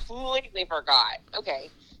 Yeah. I completely forgot. Okay.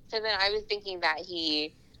 So then I was thinking that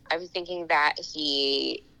he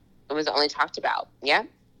was only talked about. Yeah.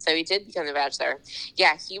 So he did become the Bachelor.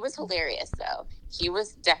 Yeah, he was hilarious though. He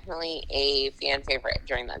was definitely a fan favorite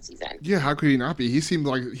during that season. Yeah, how could he not be? He seemed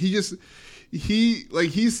like he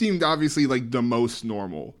seemed obviously like the most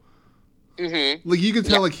normal. Mm-hmm. Like you could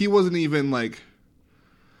tell like he wasn't even like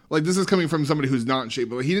this is coming from somebody who's not in shape,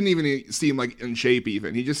 but like, he didn't even seem like in shape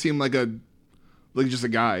even. He just seemed like just a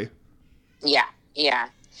guy. Yeah, yeah.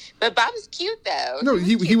 But Bob was cute though. No,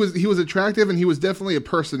 he was attractive and he was definitely a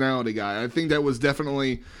personality guy. I think that was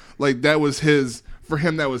definitely that was his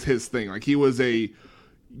thing. Like he was a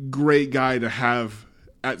great guy to have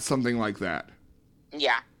at something like that.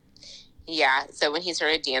 Yeah. Yeah, so when he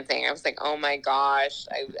started dancing, I was like, oh my gosh.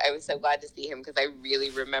 I was so glad to see him because I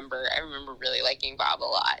remember really liking Bob a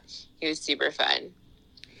lot. He was super fun.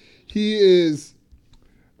 He is...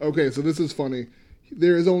 Okay, so this is funny.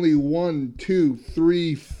 There is only 1, 2,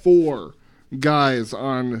 3, 4 guys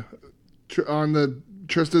on the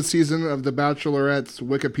Trista season of The Bachelorette's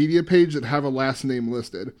Wikipedia page that have a last name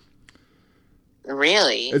listed.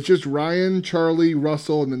 Really? It's just Ryan, Charlie,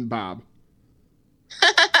 Russell, and then Bob.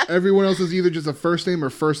 Everyone else is either just a first name or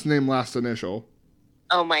first name last initial.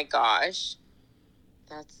 Oh my gosh.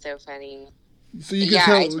 That's so funny. So you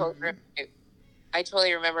can tell... I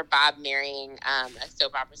totally remember Bob marrying a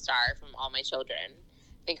soap opera star from All My Children.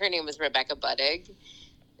 I think her name was Rebecca Budig.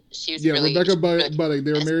 She was Rebecca Budig.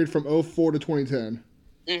 They were married from 2004 to 2010.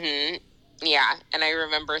 Mm-hmm. Yeah, and I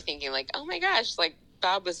remember thinking like, oh my gosh, like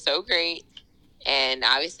Bob was so great, and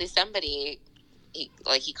obviously he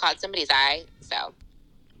caught somebody's eye. So,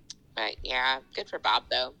 but yeah, good for Bob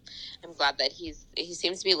though. I'm glad that he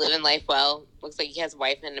seems to be living life well. Looks like he has a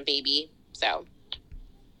wife and a baby. So.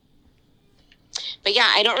 But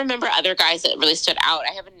yeah, I don't remember other guys that really stood out.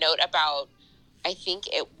 I have a note about, I think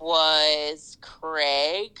it was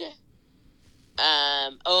Craig.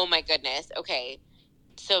 Oh my goodness. Okay.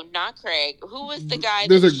 So not Craig. Who was the guy?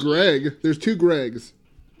 There's a Greg. There's two Gregs.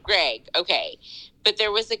 Greg. Okay. But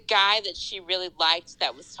there was a guy that she really liked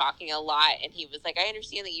that was talking a lot, and he was like, I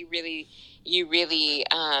understand that you really,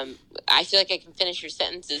 I feel like I can finish your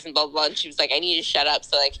sentences and blah, blah, blah. And she was like, I need to shut up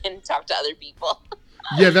so I can talk to other people.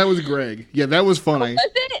 Yeah, that was Greg. Yeah, that was funny.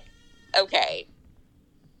 Was it? Okay.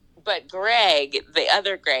 But Greg, the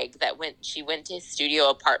other Greg she went to his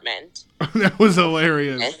studio apartment. That was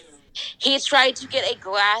hilarious. He tried to get a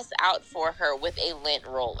glass out for her with a lint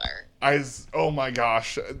roller. Oh my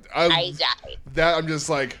gosh. I died. I'm just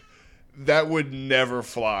like, that would never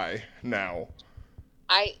fly now.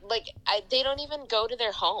 They don't even go to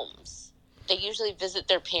their homes. They usually visit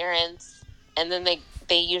their parents, and then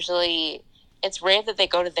they usually, it's rare that they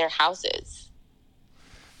go to their houses.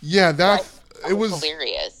 Yeah, that was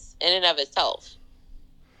hilarious in and of itself.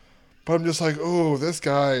 But I'm just like, oh, this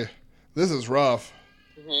guy, this is rough.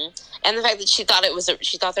 Mm-hmm. And the fact that she thought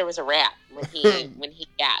there was a rat when he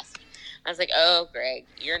gasped. I was like, oh, Greg,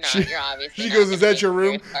 you're obviously. She goes, is that your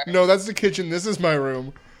room? No, that's the kitchen. This is my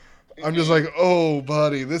room. Mm-hmm. I'm just like, oh,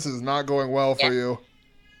 buddy, this is not going well for you.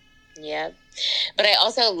 Yeah. But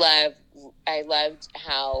I loved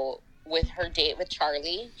how with her date with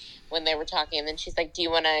Charlie, when they were talking, and then she's like, do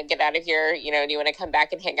you want to get out of here? Do you want to come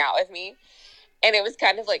back and hang out with me? And it was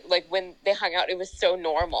kind of like when they hung out, it was so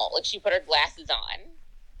normal. Like, she put her glasses on.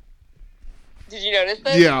 Did you notice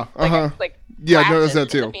this? Yeah, yeah, I noticed that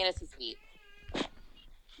too. Fantasy suite.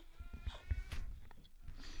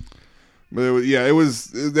 But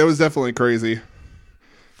that was definitely crazy.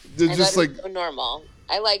 It just like so normal.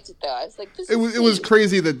 I liked it though. I was like, it was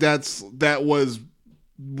crazy that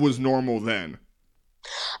was normal then.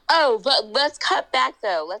 Oh, but let's cut back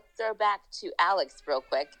though. Let's throw back to Alex real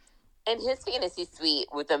quick. In his fantasy suite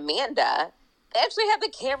with Amanda, they actually had the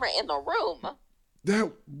camera in the room.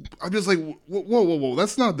 I'm just like, whoa,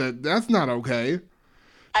 that's not okay.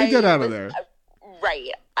 Take that out of there.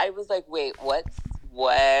 Right. I was like, wait,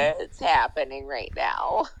 what's happening right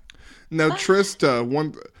now? Now,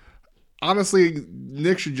 Trista, honestly,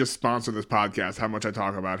 Nick should just sponsor this podcast, how much I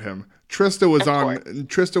talk about him. Trista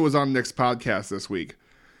was on Nick's podcast this week,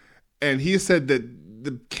 and he said that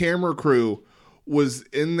the camera crew was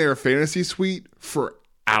in their fantasy suite for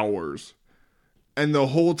hours. And the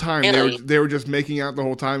whole time they were just making out the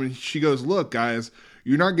whole time. And she goes, "Look, guys,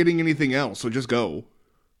 you're not getting anything else, so just go.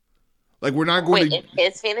 Like, we're not going to." In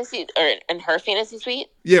his fantasy or in her fantasy suite?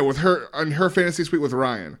 Yeah, with her in her fantasy suite with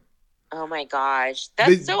Ryan. Oh my gosh,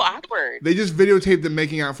 that's so awkward. They just videotaped them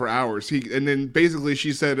making out for hours. And then basically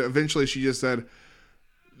eventually she just said,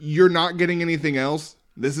 "You're not getting anything else.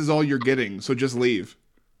 This is all you're getting. So just leave."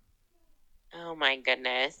 Oh my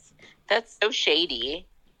goodness, that's so shady.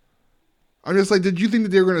 I'm just like, did you think that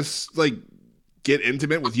they were going to, like, get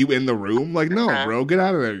intimate with you in the room? Like, no, bro, get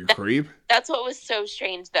out of there, you creep. That's what was so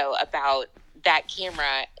strange, though, about that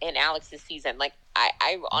camera in Alex's season. Like,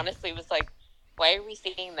 I honestly was like, why are we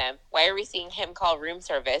seeing them? Why are we seeing him call room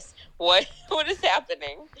service? What is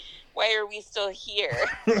happening? Why are we still here?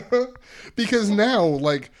 Because now,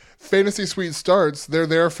 like, Fantasy Suite starts, they're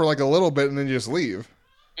there for, like, a little bit and then just leave.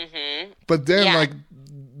 Mm-hmm. But then,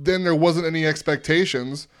 then there wasn't any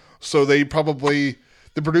expectations. So the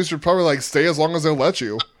producer probably like, stay as long as they'll let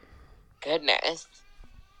you. Goodness.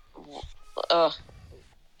 Ugh.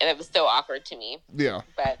 And it was so awkward to me. Yeah.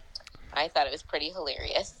 But I thought it was pretty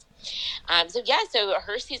hilarious. So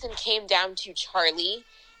her season came down to Charlie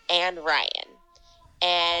and Ryan.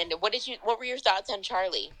 And what were your thoughts on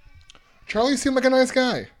Charlie? Charlie seemed like a nice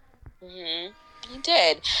guy. Mm-hmm. He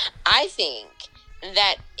did. I think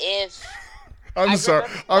that if... I'm sorry.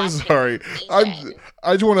 I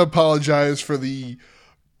just want to apologize for the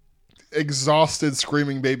exhausted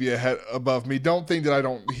screaming baby ahead above me. Don't think that I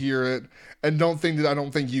don't hear it, and don't think that I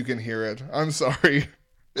don't think you can hear it. I'm sorry.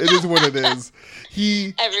 It is what it is.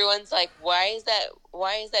 Everyone's like, why is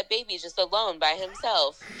that baby just alone by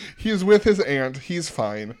himself? He's with his aunt. He's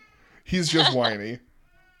fine. He's just whiny.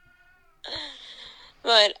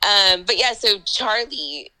 But yeah, so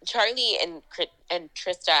Charlie and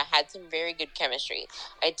Trista had some very good chemistry.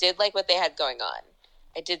 I did like what they had going on.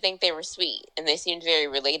 I did think they were sweet, and they seemed very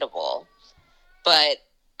relatable. But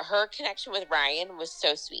her connection with Ryan was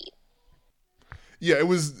so sweet. Yeah, it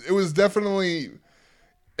was definitely.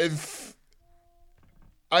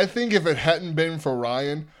 I think if it hadn't been for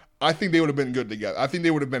Ryan, I think they would have been good together. I think they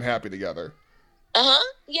would have been happy together.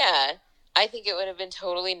 Yeah. I think it would have been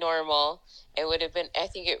totally normal. I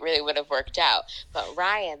think it really would have worked out. But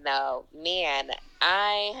Ryan, though, man,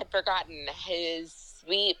 I had forgotten his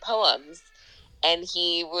sweet poems. And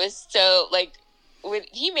he was so, like, when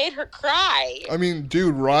he made her cry. I mean,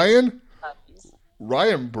 dude, Ryan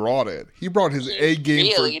Ryan brought it. He brought his A game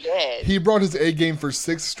He brought his A game for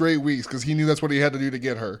 6 straight weeks because he knew that's what he had to do to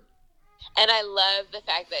get her. And I love the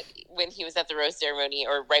fact that when he was at the rose ceremony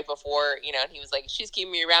or right before, you know, and he was like, she's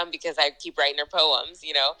keeping me around because I keep writing her poems,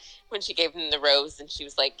 you know, when she gave him the rose and she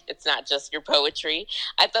was like, it's not just your poetry.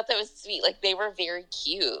 I thought that was sweet. Like, they were very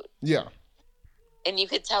cute. Yeah. And you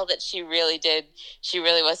could tell that she really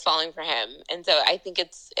was falling for him. And so I think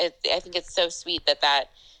it's so sweet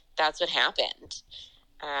that's what happened.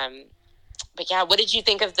 But yeah, what did you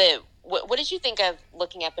think of what did you think of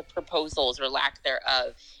looking at the proposals or lack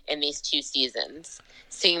thereof in these 2 seasons,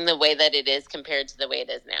 seeing the way that it is compared to the way it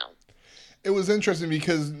is now? It was interesting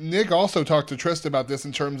because Nick also talked to Trista about this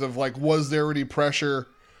in terms of, like, was there any pressure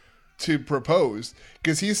to propose?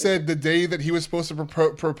 Because he said the day that he was supposed to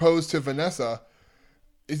propose to Vanessa,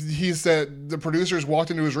 he said the producers walked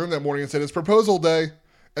into his room that morning and said, it's proposal day,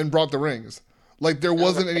 and brought the rings. Like, there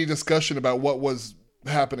wasn't any discussion about what was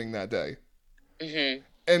happening that day. Mm-hmm.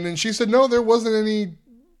 And then she said, no, there wasn't any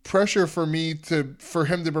pressure for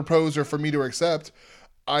him to propose or for me to accept.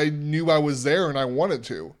 I knew I was there and I wanted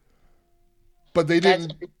to. But they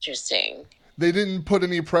didn't. That's interesting. They didn't put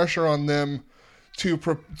any pressure on them to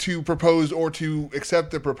propose or to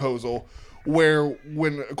accept the proposal.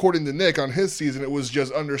 When according to Nick on his season, it was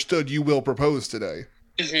just understood you will propose today.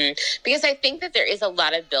 Mm-hmm. Because I think that there is a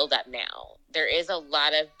lot of buildup now. There is a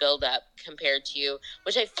lot of buildup compared to,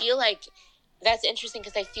 which I feel like that's interesting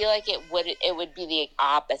because I feel like it would be the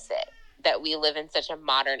opposite, that we live in such a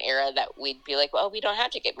modern era that we'd be like, well, we don't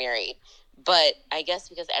have to get married. But I guess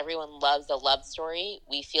because everyone loves a love story,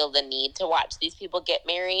 we feel the need to watch these people get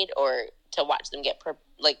married or to watch them to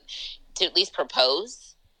at least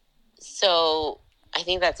propose. So I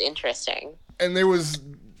think that's interesting. And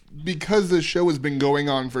because the show has been going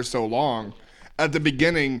on for so long, at the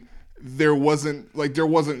beginning, there wasn't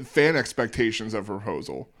fan expectations of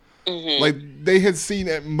proposal. Mm-hmm. Like, they had seen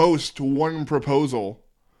at most one proposal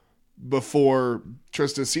before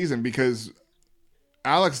Trista's season because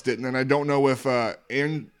Alex didn't, and I don't know if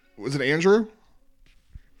was it Andrew?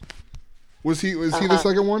 Was he the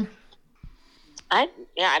second one? I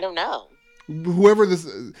don't know. Whoever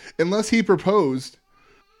unless he proposed,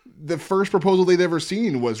 the first proposal they'd ever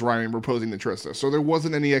seen was Ryan proposing to Trista. So there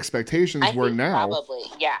wasn't any expectations. Where now, probably,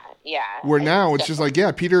 yeah. Where now it's just like,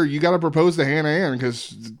 yeah, Peter, you got to propose to Hannah Ann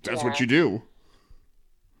because that's what you do.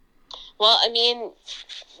 Well, I mean,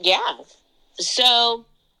 yeah. So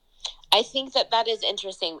I think that is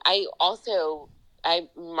interesting. I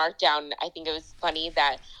marked down, I think it was funny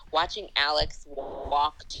that watching Alex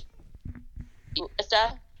walk to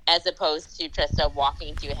Trista as opposed to Trista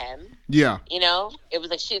walking to him. Yeah. You know, it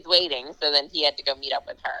was like she's waiting, so then he had to go meet up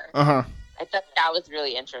with her. Uh-huh. I thought that was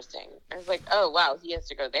really interesting. I was like, oh, wow, he has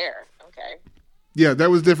to go there. Okay. Yeah, that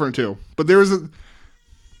was different too. But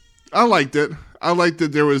I liked it. I liked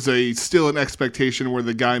that there was still an expectation where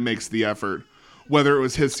the guy makes the effort, whether it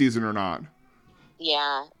was his season or not.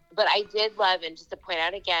 Yeah. But I did love, and just to point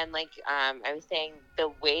out again, like I was saying, the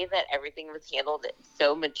way that everything was handled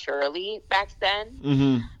so maturely back then,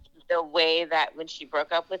 mm-hmm. The way that when she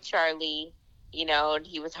broke up with Charlie, you know, and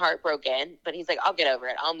he was heartbroken, but he's like, I'll get over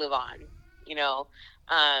it. I'll move on, you know.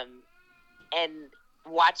 And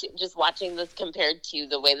watching this compared to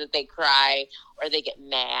the way that they cry or they get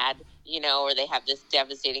mad, you know, or they have this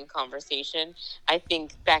devastating conversation. I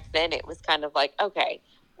think back then it was kind of like, okay,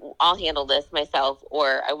 I'll handle this myself,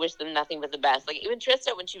 or I wish them nothing but the best. Like even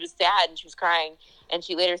Trista, when she was sad and she was crying, and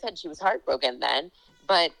she later said she was heartbroken then.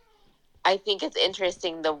 But I think it's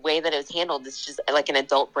interesting the way that it was handled. It's just like an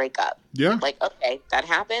adult breakup. Yeah. Like, okay, that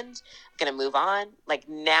happened. I'm going to move on. Like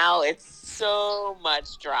now it's so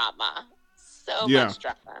much drama. Much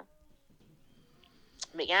drama.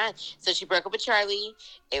 But yeah, so she broke up with Charlie.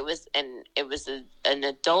 It was an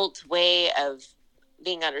adult way of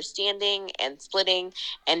being understanding and splitting,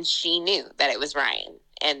 and she knew that it was Ryan.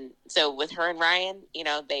 And so with her and Ryan, you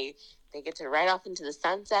know, they get to ride off into the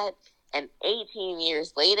sunset, and 18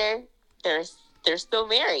 years later, they're still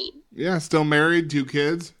married. Yeah, still married, 2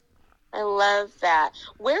 kids. I love that.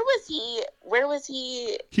 Where was he?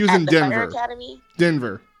 He was at in the Denver. Fire Academy?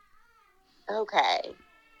 Denver. Okay.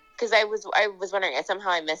 Because I was wondering,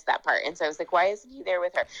 somehow I missed that part. And so I was like, why isn't he there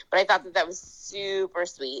with her? But I thought that was super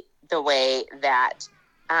sweet, the way that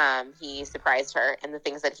he surprised her and the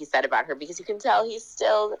things that he said about her, because you can tell he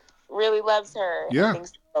still really loves her. Yeah. And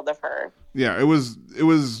thinks still of her. Yeah, it was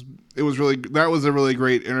really, that was a really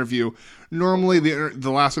great interview. Normally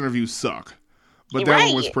the last interviews suck, but that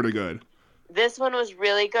one was pretty good. This one was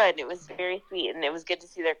really good. It was very sweet, and it was good to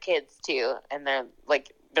see their kids too. And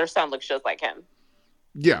their son looks just like him.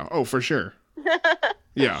 Yeah. Oh, for sure.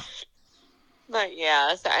 Yeah. But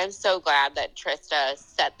yeah, so I'm so glad that Trista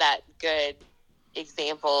set that good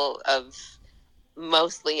example of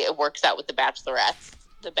mostly it works out with the bachelorettes.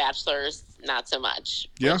 The bachelors, not so much.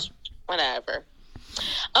 Yeah. Which, whatever.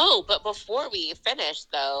 Oh, but before we finish,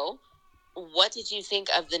 though, what did you think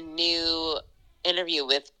of the new interview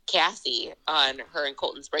with Cassie on her and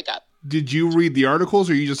Colton's breakup? Did you read the articles,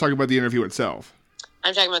 or are you just talking about the interview itself?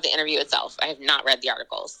 I'm talking about the interview itself. I have not read the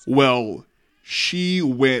articles. Well, she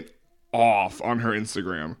went off on her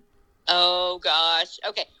Instagram. Oh, gosh.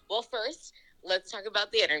 Okay, well, first, let's talk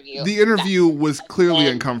about the interview. The interview was clearly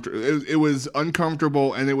uncomfortable. It was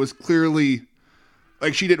uncomfortable, and it was clearly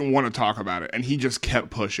like she didn't want to talk about it, and he just kept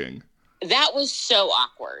pushing. That was so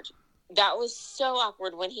awkward. That was so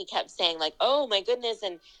awkward when he kept saying, like, oh, my goodness,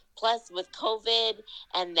 and plus with COVID,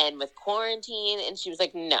 and then with quarantine, and she was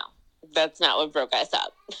like, no, that's not what broke us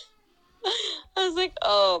up. I was like,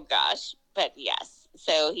 oh, gosh. But yes,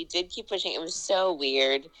 so he did keep pushing. It was so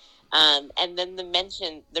weird. And then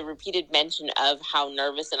the repeated mention of how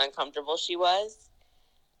nervous and uncomfortable she was.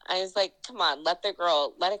 I was like, come on, let it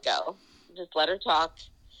go. Just let her talk.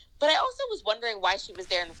 But I also was wondering why she was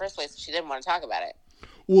there in the first place if she didn't want to talk about it.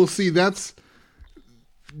 Well, see,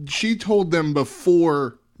 she told them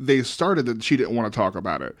before they started that she didn't want to talk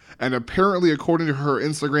about it. And apparently, according to her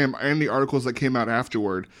Instagram and the articles that came out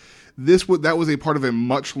afterward, that was a part of a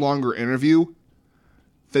much longer interview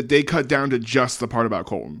that they cut down to just the part about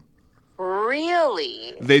Colton.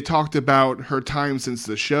 Really? They talked about her time since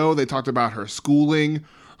the show. They talked about her schooling,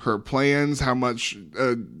 her plans, how she's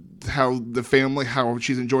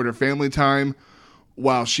enjoyed her family time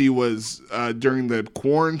while she was during the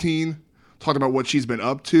quarantine. Talked about what she's been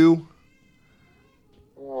up to.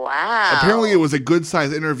 Wow. Apparently, it was a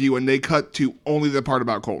good-sized interview, and they cut to only the part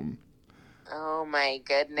about Colton. Oh, my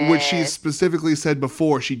goodness. Which she specifically said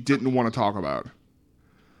before she didn't want to talk about.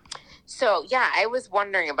 So, yeah, I was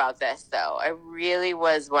wondering about this, though. I really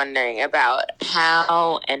was wondering about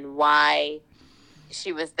how and why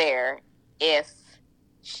she was there if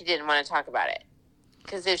she didn't want to talk about it.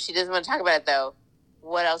 Because if she doesn't want to talk about it, though,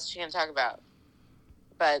 what else is she going to talk about?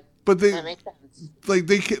 But that makes sense. Like,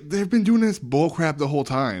 they've been doing this bullcrap the whole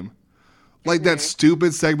time. Like that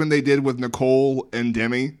stupid segment they did with Nicole and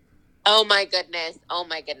Demi. Oh, my goodness.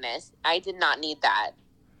 I did not need that.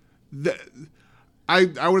 I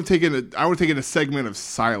would have taken a segment of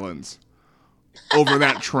silence over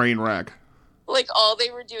that train wreck. Like all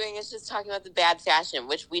they were doing is just talking about the bad fashion,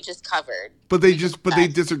 which we just covered. But they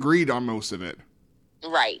disagreed on most of it.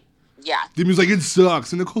 Right. Yeah. Demi's like, it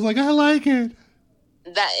sucks, and Nicole's like, I like it.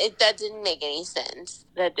 That didn't make any sense.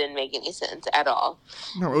 That didn't make any sense at all.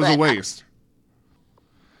 No, it was a waste.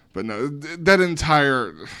 But no, that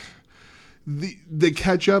entire the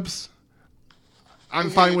catch-ups. I'm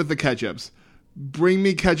fine with the catch-ups. Bring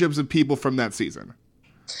me catch-ups of people from that season.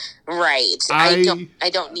 Right. I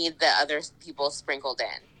don't need the other people sprinkled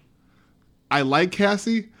in. I like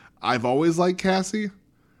Cassie. I've always liked Cassie.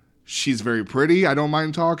 She's very pretty. I don't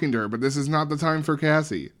mind talking to her, but this is not the time for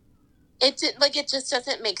Cassie. It just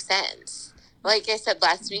doesn't make sense. Like I said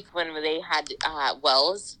last week when they had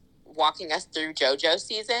Wells walking us through JoJo's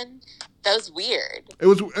season, that was weird. It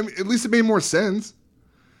was. I mean, at least it made more sense.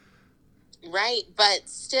 Right, but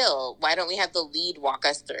still, why don't we have the lead walk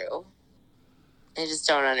us through? I just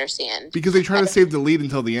don't understand. Because they try to save the lead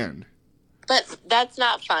until the end. But that's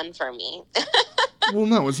not fun for me. Well,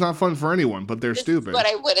 no, it's not fun for anyone, but they're stupid. This is what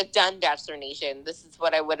I would have done, Bachelor Nation. This is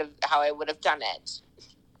how I would have done it.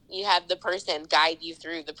 You have the person guide you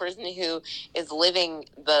through, the person who is living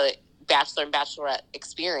the Bachelor and Bachelorette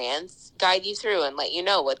experience, guide you through and let you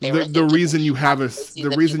know what they were thinking. The reason you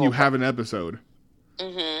have an episode.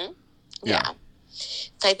 Mm-hmm. Yeah.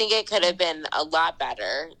 So I think it could have been a lot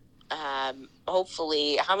better.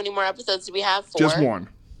 Hopefully, how many more episodes do we have? 4? Just one.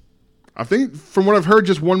 I think, from what I've heard,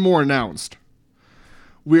 just one more announced.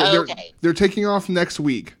 Okay. They're taking off next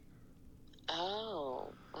week. Oh,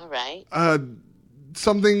 all right.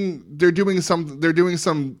 They're doing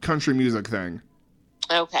some country music thing.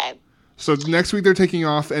 Okay. So next week they're taking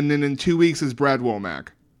off, and then in 2 weeks is Brad Womack.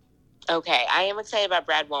 Okay, I am excited about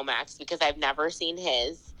Brad Womack's because I've never seen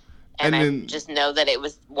his, and I just know that it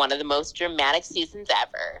was one of the most dramatic seasons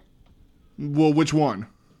ever. Well, which one?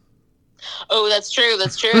 Oh, that's true.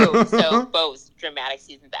 So both dramatic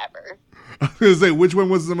seasons ever. I was going to say, which one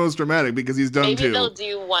was the most dramatic? Because he's done two.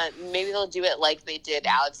 Maybe they'll do it like they did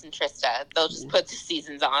Alex and Trista. They'll just put the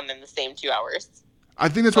seasons on in the same 2 hours. I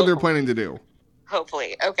think that's what they're planning to do.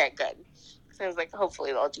 Hopefully. Okay, good. So I was like,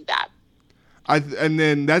 hopefully they'll do that. And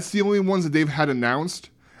then that's the only ones that they've had announced.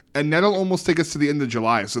 And that'll almost take us to the end of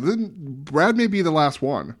July. So then Brad may be the last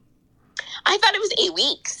one. I thought it was 8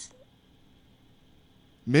 weeks.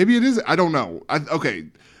 Maybe it is. I don't know. Okay.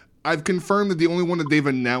 I've confirmed that the only ones that they've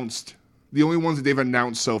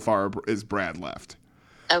announced so far is Brad left.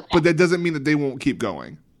 Okay. But that doesn't mean that they won't keep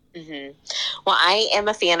going. Mm-hmm. Well, I am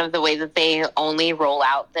a fan of the way that they only roll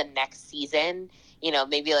out the next season,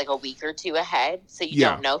 maybe like a week or two ahead, so you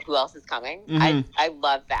don't know who else is coming. Mm-hmm. I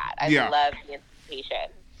love that. I love the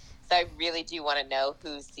anticipation. So I really do want to know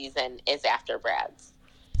whose season is after Brad's.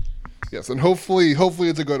 Yes, and hopefully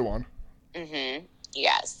it's a good one. Mm-hmm.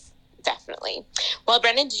 Yes, definitely. Well,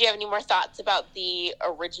 Brendan, did you have any more thoughts about the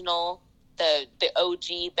original, the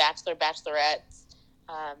OG Bachelor, Bachelorettes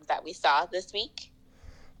that we saw this week?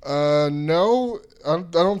 No, I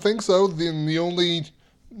don't think so. The only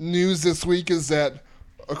news this week is that,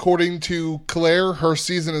 according to Claire, her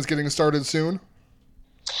season is getting started soon.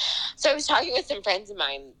 So I was talking with some friends of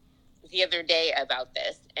mine the other day about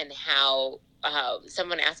this, and how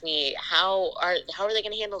someone asked me, how are they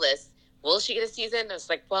going to handle this? Will she get a season? I was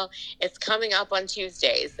like, well, it's coming up on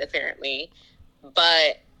Tuesdays, apparently.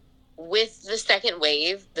 But with the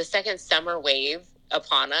second summer wave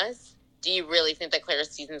upon us, do you really think that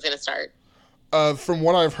Claire's season's going to start? From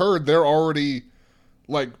what I've heard, they're already,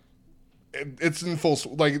 it's in full,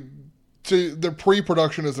 the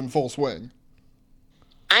pre-production is in full swing.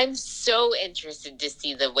 I'm so interested to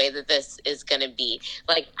see the way that this is going to be.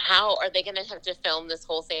 How are they going to have to film this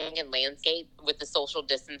whole thing in landscape with the social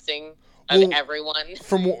distancing of everyone?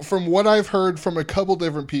 From what I've heard from a couple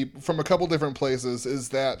different people, from a couple different places, is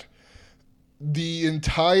that the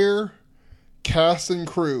entire cast and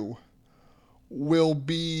crew will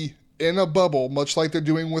be in a bubble, much like they're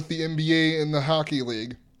doing with the NBA and the hockey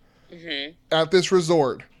league. Mm-hmm. At this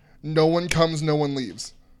resort, no one comes, no one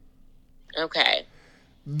leaves. Okay.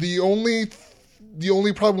 The only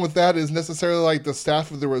problem with that is necessarily the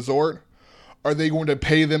staff of the resort. Are they going to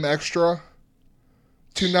pay them extra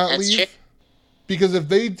to not leave? True. Because if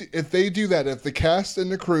they do that, if the cast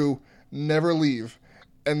and the crew never leave,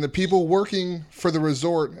 and the people working for the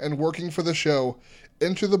resort and working for the show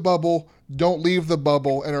enter the bubble, don't leave the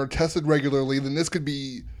bubble, and are tested regularly, then this could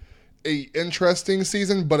be a interesting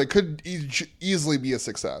season, but it could easily be a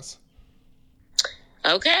success.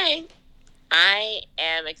 Okay. I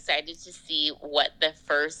am excited to see what the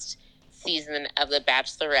first season of The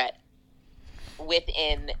Bachelorette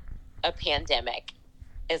within a pandemic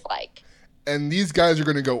is like. And these guys are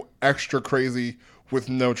going to go extra crazy with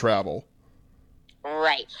no travel.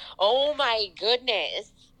 Right. Oh my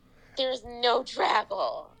goodness. There's no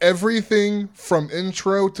travel. Everything from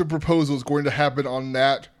intro to proposal is going to happen on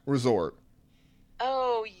that resort.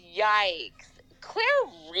 Oh, yikes. Claire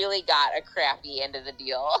really got a crappy end of the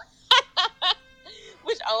deal.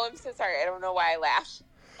 I'm so sorry. I don't know why I laughed.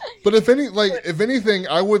 But if anything,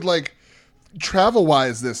 I would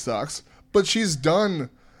travel-wise, this sucks. But she's done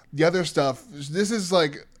the other stuff. This is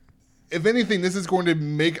if anything, this is going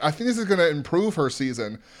to I think this is going to improve her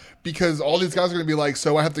season, because all these guys are going to be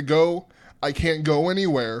so I have to go. I can't go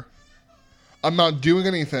anywhere. I'm not doing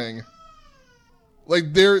anything.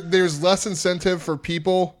 There's less incentive for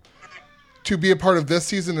people to be a part of this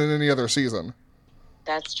season than any other season.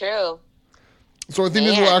 That's true. So I think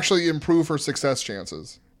this will actually improve her success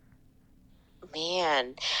chances.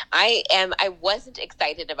 Man, I wasn't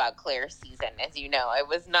excited about Claire's season, as you know. I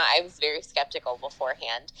was very skeptical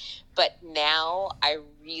beforehand. But now I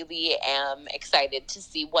really am excited to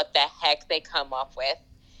see what the heck they come up with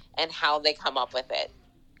and how they come up with it.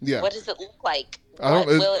 Yeah. What does it look like? What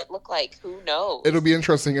will it look like? Who knows? It'll be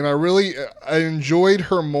interesting. And I enjoyed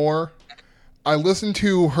her more. I listened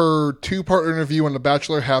to her 2-part interview on The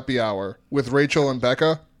Bachelor Happy Hour with Rachel and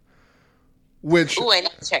Becca, which... Ooh, I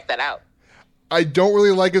need to check that out. I don't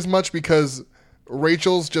really like as much because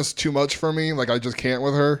Rachel's just too much for me. I just can't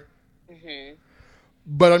with her. Mm-hmm.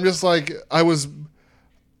 But I'm just I was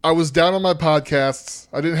down on my podcasts.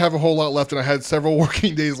 I didn't have a whole lot left, and I had several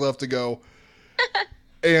working days left to go.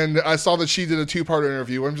 And I saw that she did a 2-part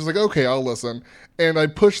interview. I'm just okay, I'll listen. And I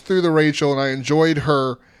pushed through the Rachel, and I enjoyed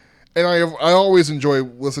her. And I always enjoy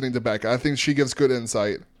listening to Becca. I think she gives good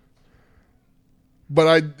insight.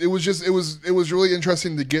 But it was really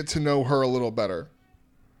interesting to get to know her a little better.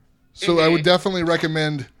 So I would definitely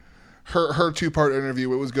recommend her 2-part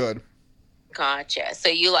interview. It was good. Gotcha. So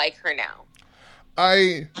you like her now?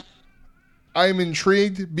 I'm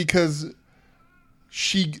intrigued because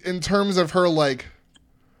she, in terms of her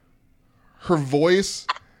her voice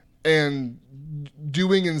and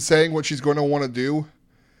doing and saying what she's going to want to do,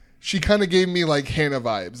 she kind of gave me Hannah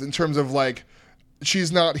vibes in terms of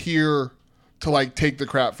she's not here to take the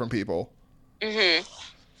crap from people. Mm-hmm.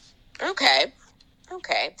 Okay.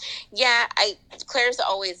 Okay. Yeah, Claire's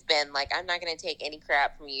always been like, I'm not going to take any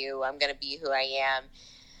crap from you. I'm going to be who I am.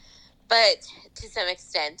 But to some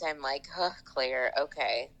extent, I'm like, oh, Claire,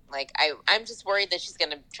 okay. Like, I'm just worried that she's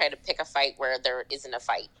going to try to pick a fight where there isn't a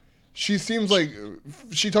fight. She seems like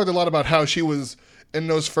she talked a lot about how she was, in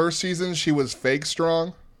those first seasons, she was fake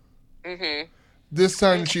strong. Mm-hmm. This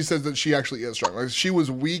time she says that she actually is strong. Like, she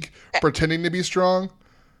was weak, pretending to be strong,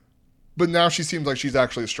 but now she seems like she's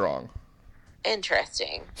actually strong.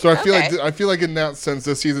 Interesting. So I feel like in that sense,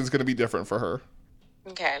 this season's going to be different for her.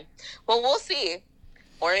 Okay. Well, we'll see.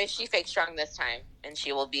 Or is she fake strong this time, and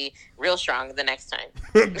she will be real strong the next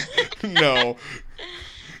time? No.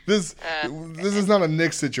 This is not a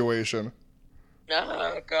Nick situation.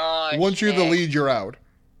 Oh, gosh. Once you're the lead, you're out.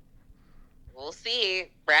 We'll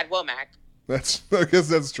see. Brad Womack. I guess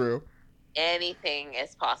that's true. Anything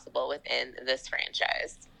is possible within this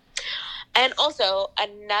franchise. And also,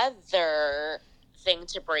 another thing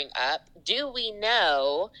to bring up, do we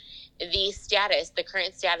know the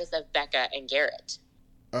current status of Becca and Garrett?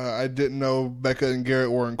 I didn't know Becca and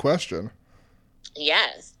Garrett were in question.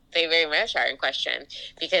 Yes, they very much are in question.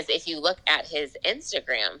 Because if you look at his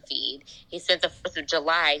Instagram feed, he spent the 4th of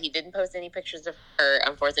July. He didn't post any pictures of her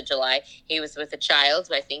on 4th of July. He was with a child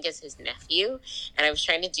who I think is his nephew. And I was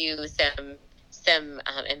trying to do some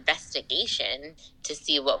investigation to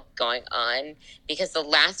see what was going on. Because the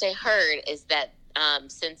last I heard is that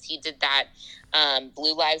since he did that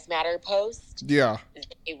Blue Lives Matter post, yeah,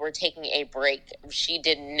 they were taking a break. She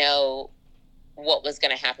didn't know what was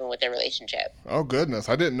going to happen with their relationship. Oh, goodness.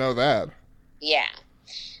 I didn't know that. Yeah.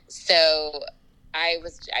 So I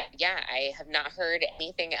have not heard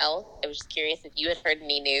anything else. I was just curious if you had heard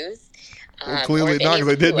any news. Well, clearly not, because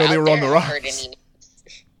I didn't know they were on the rocks.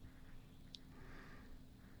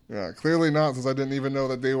 Yeah, clearly not, since I didn't even know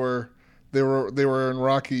that they were in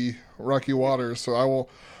rocky waters. So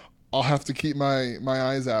I'll have to keep my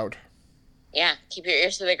eyes out. Yeah, keep your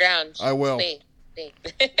ears to the ground. I will. See.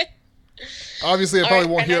 Obviously, I probably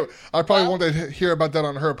won't hear about that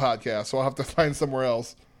on her podcast, so I'll have to find somewhere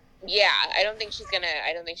else. Yeah, I don't think she's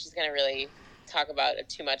gonna really talk about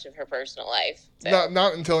too much of her personal life. So.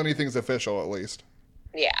 Not until anything's official, at least.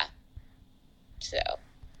 Yeah. So.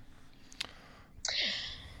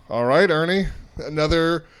 All right, Ernie.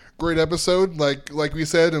 Another great episode. Like we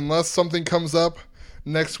said, unless something comes up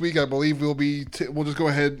next week, I believe we'll just go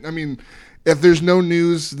ahead. I mean, if there's no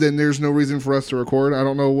news, then there's no reason for us to record. I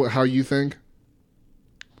don't know how you think.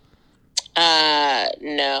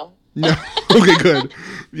 No. No. Okay, good.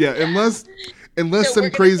 Yeah, unless some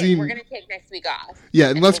crazy. We're gonna take next week off. Yeah,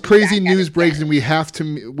 unless crazy news breaks and we have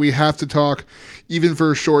to talk, even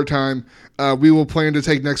for a short time. We will plan to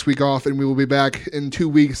take next week off, and we will be back in 2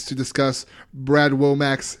 weeks to discuss Brad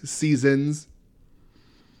Womack's seasons.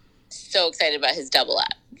 So excited about his double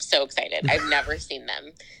up. So excited. I've never seen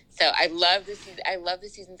them. So I love the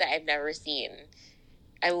seasons that I've never seen.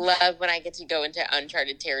 I love when I get to go into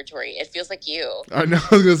uncharted territory. It feels like you. I know.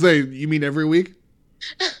 I was gonna say, you mean every week?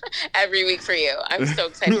 Every week for you. I'm so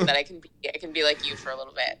excited that I can be like you for a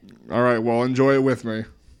little bit. All right. Well, enjoy it with me.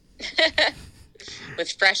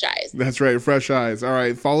 With fresh eyes. That's right. Fresh eyes. All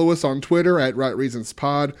right. Follow us on Twitter at Right Reasons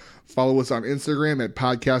Pod. Follow us on Instagram at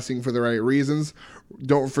Podcasting for the Right Reasons.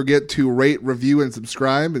 Don't forget to rate, review, and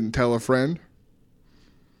subscribe, and tell a friend.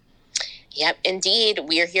 Yep, indeed.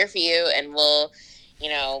 We are here for you, and we'll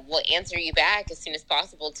answer you back as soon as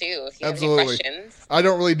possible, too, if you have any questions. I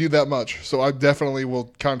don't really do that much, so I definitely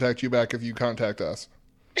will contact you back if you contact us.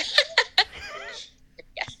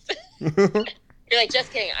 Yes. You're like,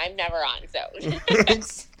 just kidding. I'm never on, so.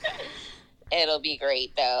 It'll be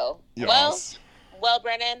great, though. Yes. Well,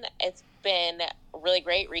 Brennan, it's been really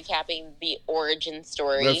great recapping the origin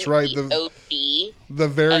story. That's right. The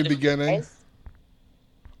very beginning.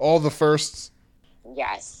 All the firsts.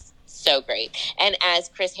 Yes. So great. And as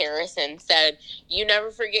Chris Harrison said, you never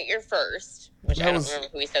forget your first. Which I don't remember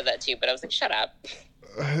who he said that to, but I was like, shut up.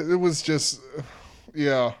 It was just,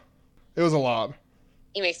 yeah. It was a lot.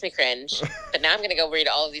 He makes me cringe. But now I'm going to go read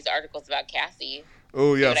all of these articles about Cassie.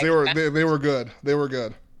 Oh, yes. They were good. They were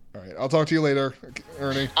good. All right. I'll talk to you later,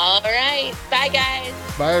 Ernie. All right. Bye, guys.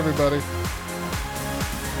 Bye, everybody.